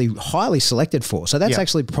is actually highly selected for. So that's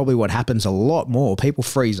actually probably what happens a lot more. People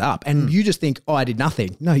freeze up and you just think, oh, I did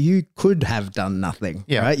nothing. No, you could have done nothing.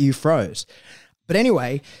 Right? You froze. But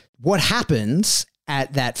anyway, what happens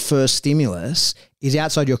at that first stimulus is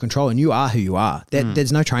outside your control and you are who you are.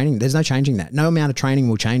 There's no training. There's no changing that. No amount of training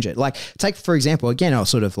will change it. Like take, for example, again, I'll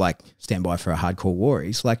sort of like stand by for a hardcore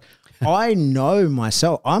worries. Like I know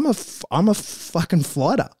myself, I'm a fucking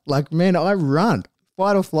fighter. Like, man, I run.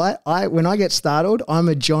 Fight or flight. When I get startled, I'm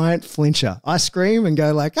a giant flincher. I scream and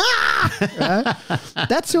go like, ah! Right?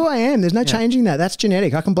 That's who I am. There's no changing that. That's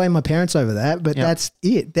genetic. I can blame my parents over that, but that's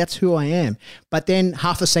it. That's who I am. But then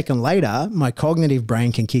half a second later, my cognitive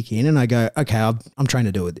brain can kick in and I go, okay, I'm trying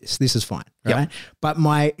to deal with this. This is fine. Right. But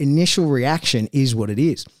my initial reaction is what it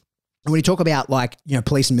is. And when you talk about like, you know,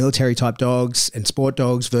 police and military type dogs and sport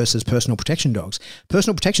dogs versus personal protection dogs,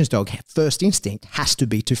 personal protection's dog first instinct has to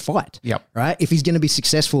be to fight, right? If he's going to be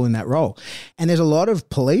successful in that role. And there's a lot of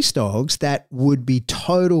police dogs that would be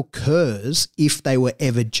total curs if they were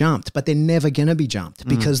ever jumped, but they're never going to be jumped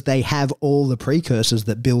because they have all the precursors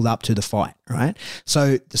that build up to the fight, right?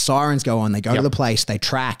 So the sirens go on, they go to the place, they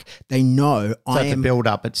track, they know so I am the build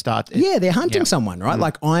up. It starts. Yeah, they're hunting someone, right?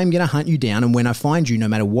 Like I'm going to hunt you down, and when I find you, no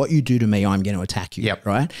matter what you do to me, I'm going to attack you,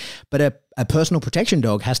 right? But a personal protection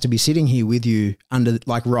dog has to be sitting here with you under,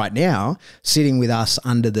 like right now, sitting with us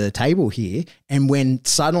under the table here, and when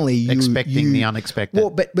suddenly you expecting the unexpected. Well,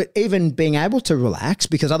 but even being able to relax,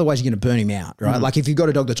 because otherwise you're going to burn him out, right? Like if you've got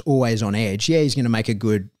a dog that's always on edge, he's going to make a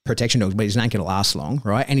good protection dog, but he's not going to last long,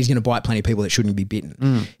 right? And he's going to bite plenty of people that shouldn't be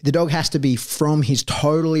bitten. The dog has to be from his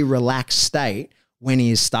totally relaxed state when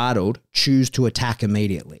he is startled, choose to attack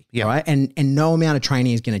immediately, right? And no amount of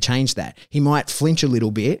training is going to change that. He might flinch a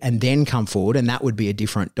little bit and then come forward, and that would be a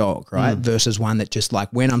different dog, right? Versus one that just like,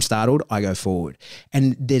 when I'm startled, I go forward.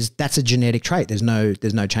 And that's a genetic trait. There's no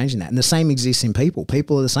changing that. And the same exists in people.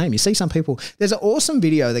 People are the same. You see some people, there's an awesome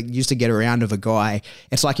video that used to get around of a guy,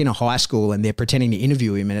 it's like in a high school and they're pretending to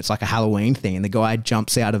interview him and it's like a Halloween thing, and the guy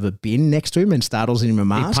jumps out of a bin next to him and startles him in a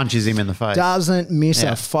mask. He punches him in the face. Doesn't miss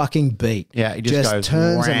a fucking beat. Yeah, he just goes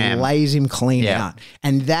turns ram. and lays him clean out.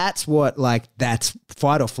 And that's what, like, that's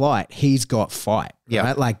fight or flight. He's got fight.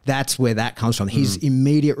 Right? Like, that's where that comes from. His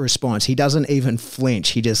immediate response. He doesn't even flinch.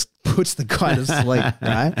 He just puts the guy to sleep,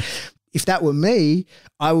 right? If that were me,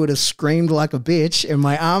 I would have screamed like a bitch and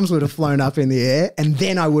my arms would have flown up in the air, and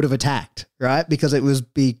then I would have attacked, right? Because it was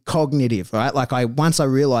be cognitive, right? Like, once I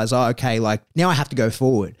realized, oh, okay, like now I have to go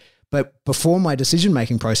forward. But before my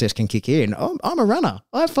decision-making process can kick in, I'm a runner.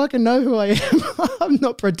 I fucking know who I am. I'm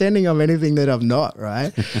not pretending I'm anything that I'm not,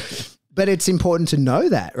 right? But it's important to know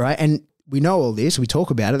that, right? And we know all this. We talk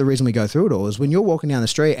about it. The reason we go through it all is when you're walking down the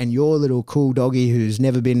street and your little cool doggy who's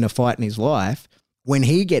never been in a fight in his life, when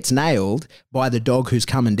he gets nailed by the dog who's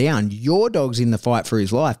coming down, your dog's in the fight for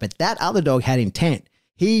his life, but that other dog had intent.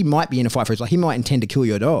 He might be in a fight for his life. He might intend to kill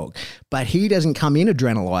your dog, but he doesn't come in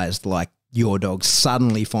adrenalized like your dog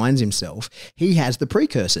suddenly finds himself. He has the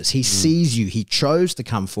precursors. He sees you. He chose to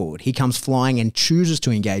come forward. He comes flying and chooses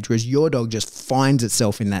to engage, whereas your dog just finds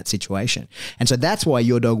itself in that situation. And so that's why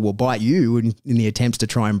your dog will bite you in the attempts to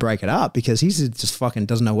try and break it up, because he's just fucking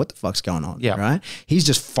doesn't know what the fuck's going on, right? He's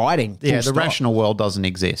just fighting. Yeah, the rational world doesn't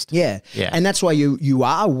exist. Yeah. And that's why you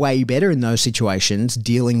are way better in those situations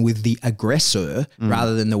dealing with the aggressor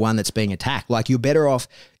rather than the one that's being attacked. Like, you're better off,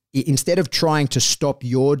 instead of trying to stop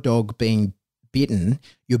your dog being bitten,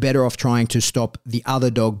 you're better off trying to stop the other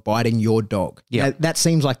dog biting your dog. Yeah. Now, that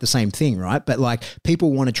seems like the same thing, right? But like,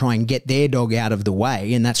 people want to try and get their dog out of the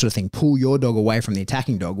way and that sort of thing, pull your dog away from the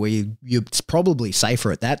attacking dog, where you're probably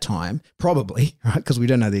safer at that time, probably, right? Because we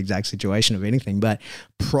don't know the exact situation of anything, but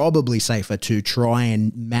probably safer to try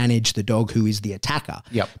and manage the dog who is the attacker.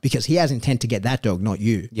 Because he has intent to get that dog, not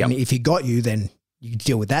you. And if he got you, then you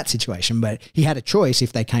deal with that situation. But he had a choice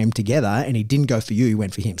if they came together, and he didn't go for you, he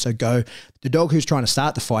went for him. So the dog who's trying to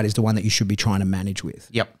start the fight is the one that you should be trying to manage with.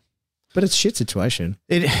 But it's a shit situation.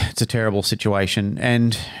 It's a terrible situation.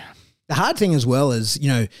 And the hard thing as well is,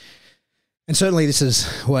 and certainly this is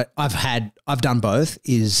what I've done both,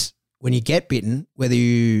 is when you get bitten, whether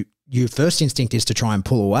your first instinct is to try and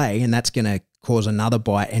pull away, and that's going to cause another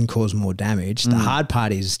bite and cause more damage. The hard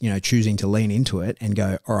part is, choosing to lean into it and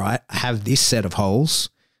go, all right, I have this set of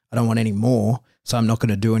holes. I don't want any more. So I'm not going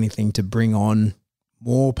to do anything to bring on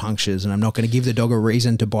more punctures, and I'm not going to give the dog a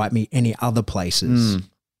reason to bite me any other places.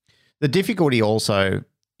 The difficulty also,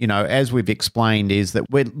 as we've explained, is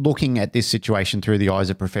that we're looking at this situation through the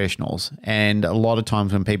eyes of professionals. And a lot of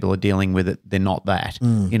times when people are dealing with it, they're not that.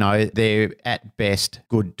 They're at best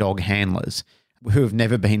good dog handlers who have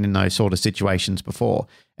never been in those sort of situations before.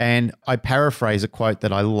 And I paraphrase a quote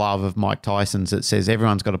that I love of Mike Tyson's that says,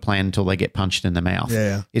 everyone's got a plan until they get punched in the mouth.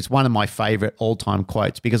 It's one of my favorite all-time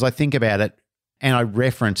quotes, because I think about it and I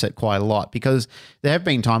reference it quite a lot, because there have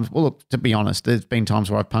been times, well, look, to be honest, there's been times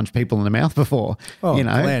where I've punched people in the mouth before.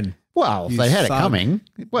 Glenn, well, if they had thug. it coming.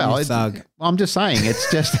 Well, I'm just saying,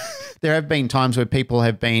 it's just... There have been times where people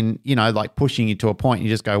have been, like pushing you to a point and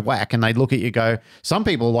you just go whack, and they look at you, go, some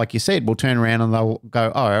people, like you said, will turn around and they'll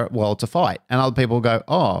go, oh, well, it's a fight. And other people go,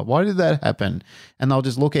 oh, why did that happen? And they'll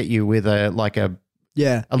just look at you with a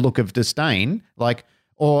look of disdain,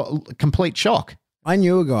 or complete shock. I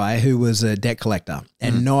knew a guy who was a debt collector,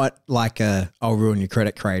 and not like I'll ruin your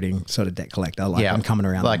credit trading sort of debt collector. I'm coming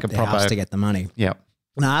around like the house to get the money.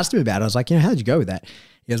 And I asked him about it. I was like, how'd you go with that?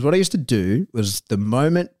 He goes, what I used to do was the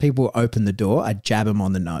moment people opened the door, I'd jab them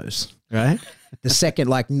on the nose, right? The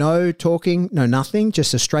second, no talking, no nothing,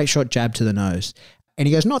 just a straight shot jab to the nose. And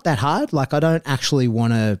he goes, not that hard. I don't actually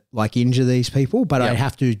want to injure these people, but I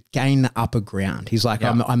have to gain the upper ground. He's like,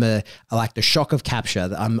 I like the shock of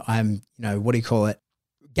capture. I'm what do you call it?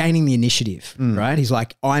 Gaining the initiative, right? He's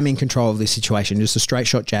like, I'm in control of this situation. Just a straight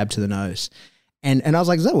shot jab to the nose. And I was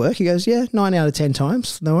like, does that work? He goes, yeah, 9 out of 10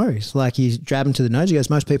 times. No worries. You jab him to the nose. He goes,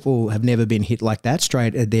 most people have never been hit like that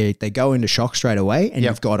straight. They go into shock straight away, and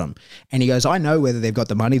you've got them. And he goes, I know whether they've got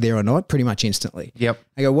the money there or not pretty much instantly.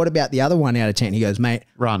 I go, what about the other 1 out of 10? He goes, mate,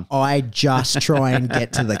 run. I just try and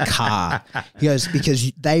get to the car. He goes,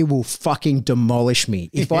 because they will fucking demolish me.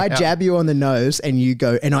 If I jab you on the nose and you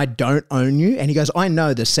go, and I don't own you. And he goes, I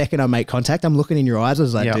know the second I make contact, I'm looking in your eyes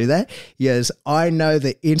as I do that. He goes, I know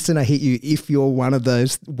the instant I hit you, if you're single one of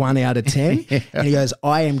those 1 out of 10. Yeah. And he goes,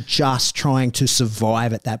 I am just trying to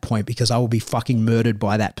survive at that point because I will be fucking murdered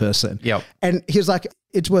by that person. Yep. And he was like,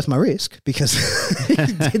 it's worth my risk because he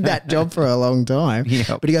did that job for a long time.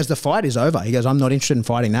 Yep. But he goes, the fight is over. He goes, I'm not interested in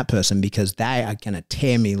fighting that person because they are going to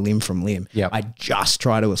tear me limb from limb. Yep. I just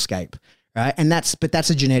try to escape. Right. And that's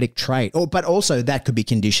a genetic trait. But also that could be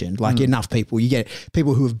conditioned. Like enough people, you get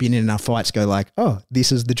people who have been in enough fights go like, oh,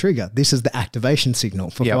 this is the trigger. This is the activation signal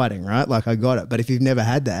for fighting, right? Like I got it. But if you've never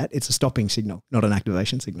had that, it's a stopping signal, not an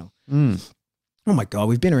activation signal. Oh my God,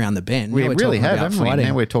 we've been around the bend. We really have, haven't we? Fighting.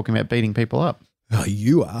 Now we're talking about beating people up. Oh,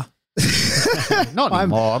 you are. Not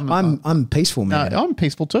anymore. I'm peaceful, man. No, I'm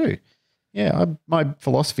peaceful too. Yeah, my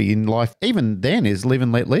philosophy in life, even then, is live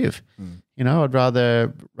and let live. You know, I'd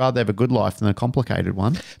rather have a good life than a complicated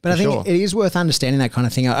one. But I think it is worth understanding that kind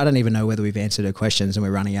of thing. I don't even know whether we've answered her questions and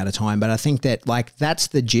we're running out of time, but I think that like that's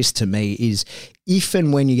the gist to me is if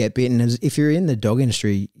and when you get bitten, if you're in the dog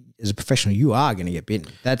industry as a professional, you are going to get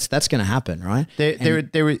bitten. That's going to happen, right?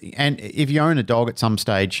 And if you own a dog at some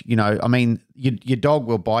stage, you know, I mean, your dog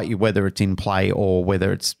will bite you whether it's in play or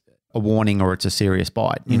whether it's a warning or it's a serious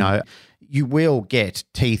bite, you know. You will get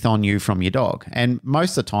teeth on you from your dog. And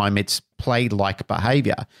most of the time it's play-like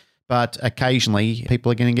behavior, but occasionally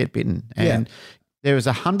people are going to get bitten. And there is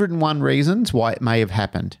 101 reasons why it may have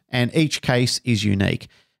happened. And each case is unique.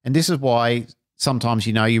 And this is why sometimes,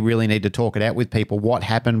 you know, you really need to talk it out with people. What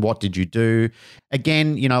happened? What did you do?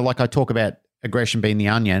 Again, you know, like I talk about aggression being the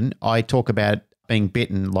onion, I talk about being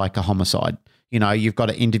bitten like a homicide. You know, you've got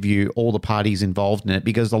to interview all the parties involved in it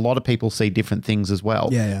because a lot of people see different things as well.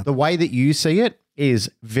 Yeah. The way that you see it is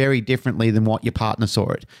very differently than what your partner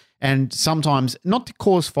saw it. And sometimes, not to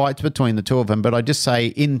cause fights between the two of them, but I just say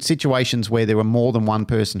in situations where there were more than one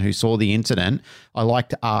person who saw the incident, I like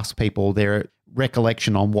to ask people their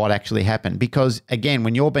recollection on what actually happened. Because again,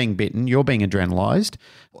 when you're being bitten, you're being adrenalized.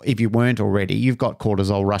 If you weren't already, you've got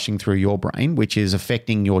cortisol rushing through your brain, which is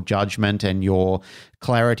affecting your judgment and your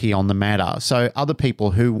clarity on the matter. So other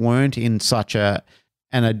people who weren't in such an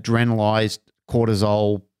adrenalized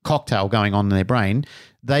cortisol cocktail going on in their brain,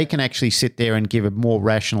 they can actually sit there and give a more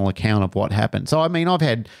rational account of what happened. So, I mean, I've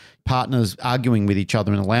had partners arguing with each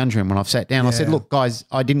other in the lounge room when I've sat down. I said, look, guys,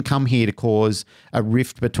 I didn't come here to cause a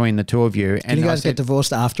rift between the two of you. Can you guys get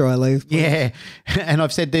divorced after I leave? Please? Yeah. And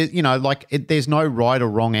I've said, you know, like there's no right or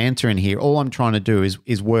wrong answer in here. All I'm trying to do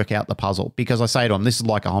is work out the puzzle because I say to them, this is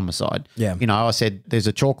like a homicide. Yeah. You know, I said, there's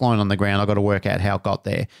a chalk line on the ground. I've got to work out how it got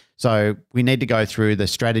there. So we need to go through the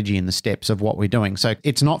strategy and the steps of what we're doing. So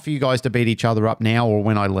it's not for you guys to beat each other up now or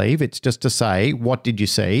when I leave. It's just to say, what did you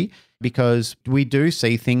see? Because we do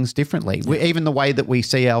see things differently. Even the way that we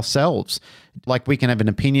see ourselves, like we can have an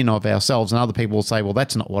opinion of ourselves and other people will say, well,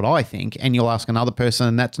 that's not what I think. And you'll ask another person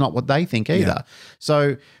and that's not what they think either. Yeah.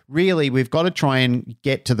 So really, we've got to try and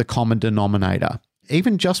get to the common denominator.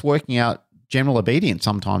 Even just working out general obedience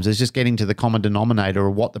sometimes is just getting to the common denominator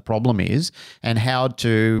of what the problem is and how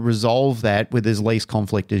to resolve that with as least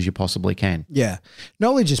conflict as you possibly can. Yeah.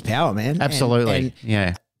 Knowledge is power, man. Absolutely.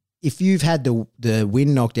 And if you've had the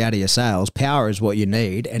wind knocked out of your sails, power is what you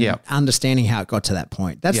need, and understanding how it got to that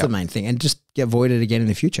point. That's the main thing, and just avoid it again in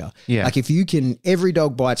the future. Yeah. Like if you can, every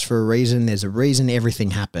dog bites for a reason. There's a reason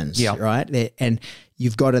everything happens, right? And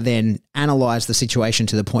you've got to then analyze the situation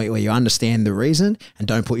to the point where you understand the reason and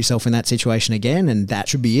don't put yourself in that situation again, and that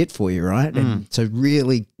should be it for you, right? And so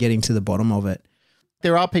really getting to the bottom of it.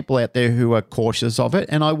 There are people out there who are cautious of it,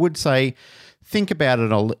 and I would say, think about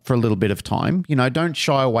it for a little bit of time. You know, don't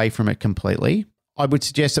shy away from it completely. I would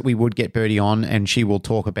suggest that we would get Bertie on and she will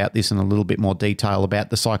talk about this in a little bit more detail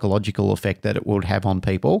about the psychological effect that it would have on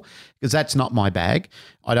people, because that's not my bag.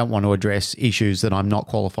 I don't want to address issues that I'm not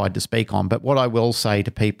qualified to speak on. But what I will say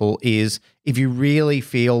to people is if you really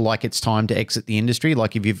feel like it's time to exit the industry,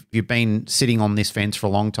 like if you've been sitting on this fence for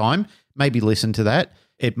a long time, maybe listen to that.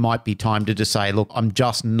 It might be time to just say, look, I'm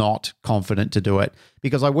just not confident to do it.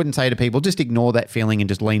 Because I wouldn't say to people, just ignore that feeling and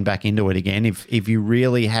just lean back into it again if you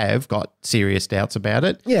really have got serious doubts about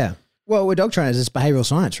it. Yeah. Well, we're dog trainers. It's behavioral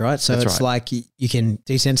science, right? So That's it's right. like you can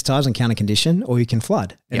desensitize and counter condition, or you can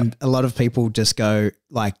flood. And a lot of people just go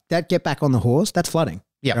like that, get back on the horse. That's flooding.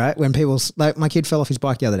 Yeah. Right. When people, like my kid fell off his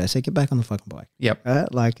bike the other day, so get back on the fucking bike. Yep.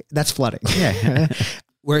 Right? Like that's flooding. Yeah.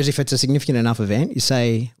 Whereas if it's a significant enough event, you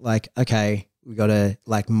say like, okay, we got a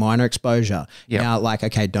like minor exposure. Yep. Now, like,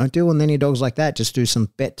 okay, don't deal with any dogs like that. Just do some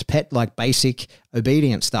pet, like basic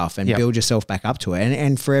obedience stuff and build yourself back up to it.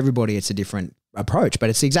 And for everybody, it's a different approach,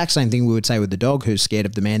 but it's the exact same thing we would say with the dog who's scared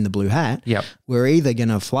of the man in the blue hat. Yep. We're either going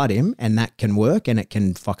to flood him and that can work and it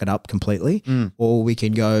can fuck it up completely, or we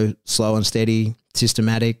can go slow and steady,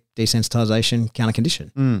 systematic desensitization, counter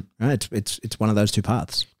condition. Right? It's one of those two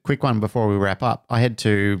paths. Quick one before we wrap up. I had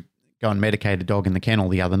to go and medicate a dog in the kennel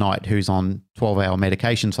the other night who's on 12-hour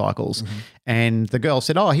medication cycles. And the girl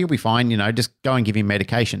said, oh, he'll be fine, just go and give him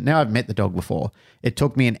medication. Now, I've met the dog before. It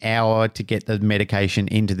took me an hour to get the medication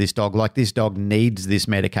into this dog. Like, this dog needs this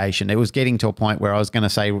medication. It was getting to a point where I was going to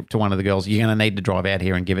say to one of the girls, you're going to need to drive out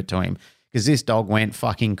here and give it to him, because this dog went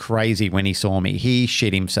fucking crazy when he saw me. He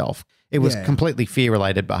shit himself. It was completely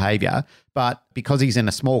fear-related behaviour, but because he's in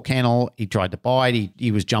a small kennel, he tried to bite.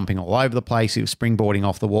 He was jumping all over the place. He was springboarding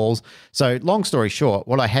off the walls. So long story short,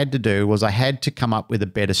 what I had to do was I had to come up with a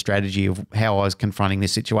better strategy of how I was confronting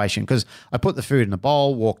this situation, because I put the food in a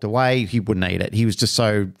bowl, walked away. He wouldn't eat it. He was just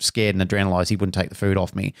so scared and adrenalized he wouldn't take the food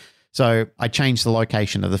off me. So I changed the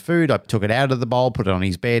location of the food. I took it out of the bowl, put it on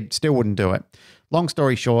his bed, still wouldn't do it. Long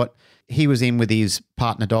story short, he was in with his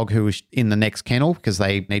partner dog who was in the next kennel because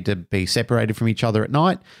they need to be separated from each other at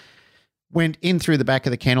night. Went in through the back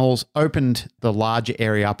of the kennels, opened the larger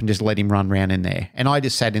area up and just let him run around in there. And I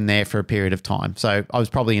just sat in there for a period of time. So I was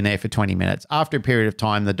probably in there for 20 minutes. After a period of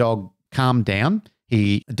time, the dog calmed down.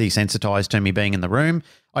 He desensitized to me being in the room.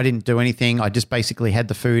 I didn't do anything. I just basically had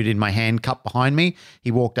the food in my hand cupped behind me.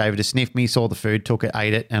 He walked over to sniff me, saw the food, took it,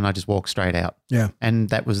 ate it, and I just walked straight out. Yeah. And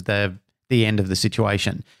that was the end of the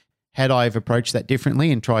situation. Had I have approached that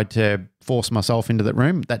differently and tried to force myself into that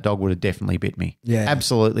room, that dog would have definitely bit me. Yeah.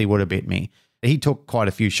 Absolutely would have bit me. He took quite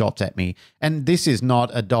a few shots at me. And this is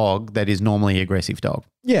not a dog that is normally an aggressive dog.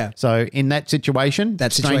 Yeah. So in that situation,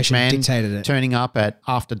 strange man dictated it. turning up at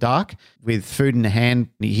after dark with food in the hand,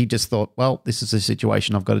 he just thought, well, this is a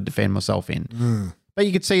situation I've got to defend myself in. But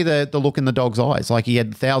you could see the look in the dog's eyes. Like, he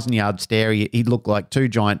had the 1,000-yard stare. He looked like two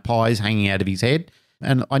giant pies hanging out of his head.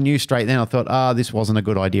 And I knew straight then, I thought, this wasn't a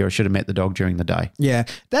good idea. I should have met the dog during the day. Yeah,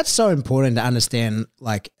 that's so important to understand.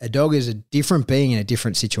 Like, a dog is a different being in a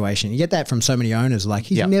different situation. You get that from so many owners. Like,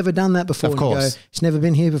 he's never done that before. Of course. And you go, he's never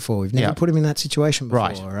been here before. We've never put him in that situation before,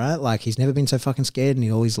 Right. right? Like, he's never been so fucking scared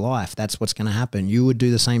in all his life. That's what's going to happen. You would do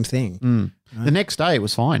the same thing. Right? The next day, it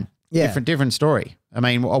was fine. Yeah. Different story. I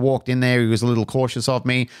mean, I walked in there. He was a little cautious of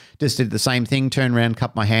me. Just did the same thing. Turned around,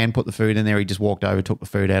 cupped my hand, put the food in there. He just walked over, took the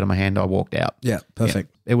food out of my hand. I walked out. Yeah,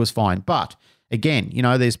 perfect. Yeah, it was fine. But again,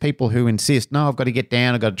 there's people who insist, no, I've got to get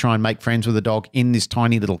down. I've got to try and make friends with the dog in this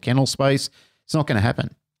tiny little kennel space. It's not going to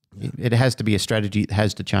happen. Yeah. It has to be a strategy that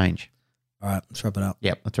has to change. All right, let's wrap it up.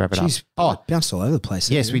 Yep, let's wrap it Jeez, up. bounced all over the place.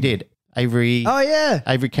 Yes, we did. Avery. Oh, yeah.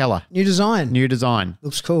 Avery Keller. New design. New design.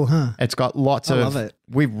 Looks cool, huh? It's got lots I of. love it.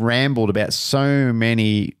 We've rambled about so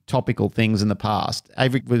many topical things in the past.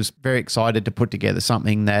 Avery was very excited to put together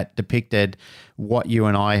something that depicted what you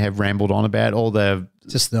and I have rambled on about,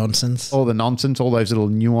 just nonsense. All the nonsense, all those little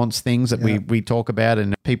nuanced things that we talk about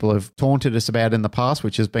and people have taunted us about in the past,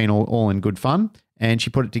 which has been all in good fun. And she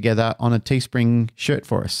put it together on a Teespring shirt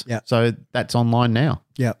for us. Yeah. So that's online now.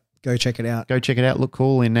 Yeah. Go check it out. Go check it out. Look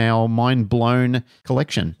cool in our Mind Blown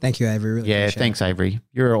collection. Thank you, Avery. Really yeah, thanks, Avery.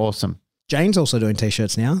 You're awesome. Jane's also doing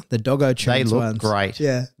T-shirts now. The Doggo Tunes They look ones. great.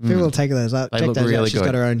 Yeah. People will take those up. They Check look those really out. She's good.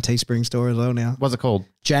 got her own Teespring store as well now. What's it called?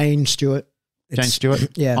 Jane Stewart. Jane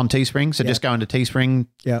Stewart? Yeah. On Teespring. So just go into Teespring,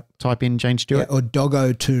 type in Jane Stewart. Yeah, or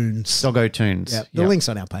Doggo Tunes. Doggo Tunes. Yeah. The link's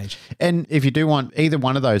on our page. And if you do want either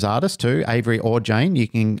one of those artists too, Avery or Jane, you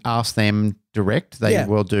can ask them direct. They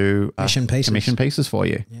will do commission pieces for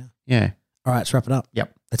you. Yeah. Yeah. All right, let's wrap it up.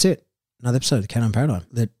 Yep. That's it. Another episode of the Canine Paradigm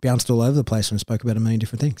that bounced all over the place and spoke about a million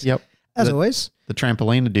different things. Yep. As always. The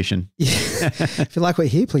trampoline edition. Yeah. If you like what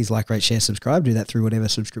you hear, please like, rate, share, subscribe. Do that through whatever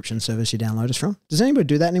subscription service you download us from. Does anybody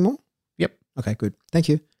do that anymore? Yep. Okay, good. Thank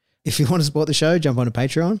you. If you want to support the show, jump onto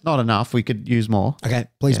Patreon. Not enough. We could use more. Okay,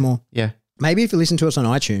 please more. Yeah. Maybe if you listen to us on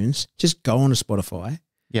iTunes, just go on to Spotify.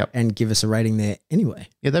 Yep. And give us a rating there anyway.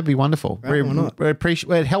 Yeah, that'd be wonderful. Right, why not?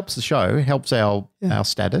 It helps the show. It helps our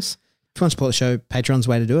status. If you want to support the show, Patreon's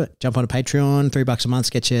the way to do it. Jump onto Patreon, $3 a month,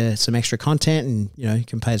 get you some extra content, and you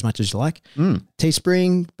can pay as much as you like.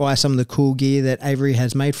 Teespring, buy some of the cool gear that Avery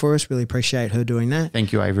has made for us. Really appreciate her doing that.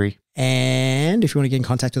 Thank you, Avery. And if you want to get in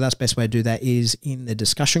contact with us, best way to do that is in the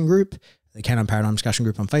discussion group, the Canine Paradigm discussion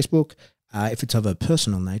group on Facebook. If it's of a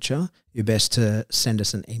personal nature, you're best to send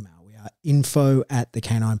us an email. We are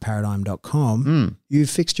info@thecanineparadigm.com. You've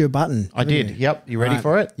fixed your button. I did. You? Yep. You ready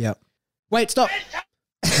for it? Yep. Wait, stop.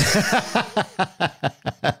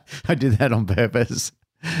 I did that on purpose.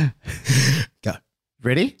 Go.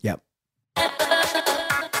 Ready? Yep.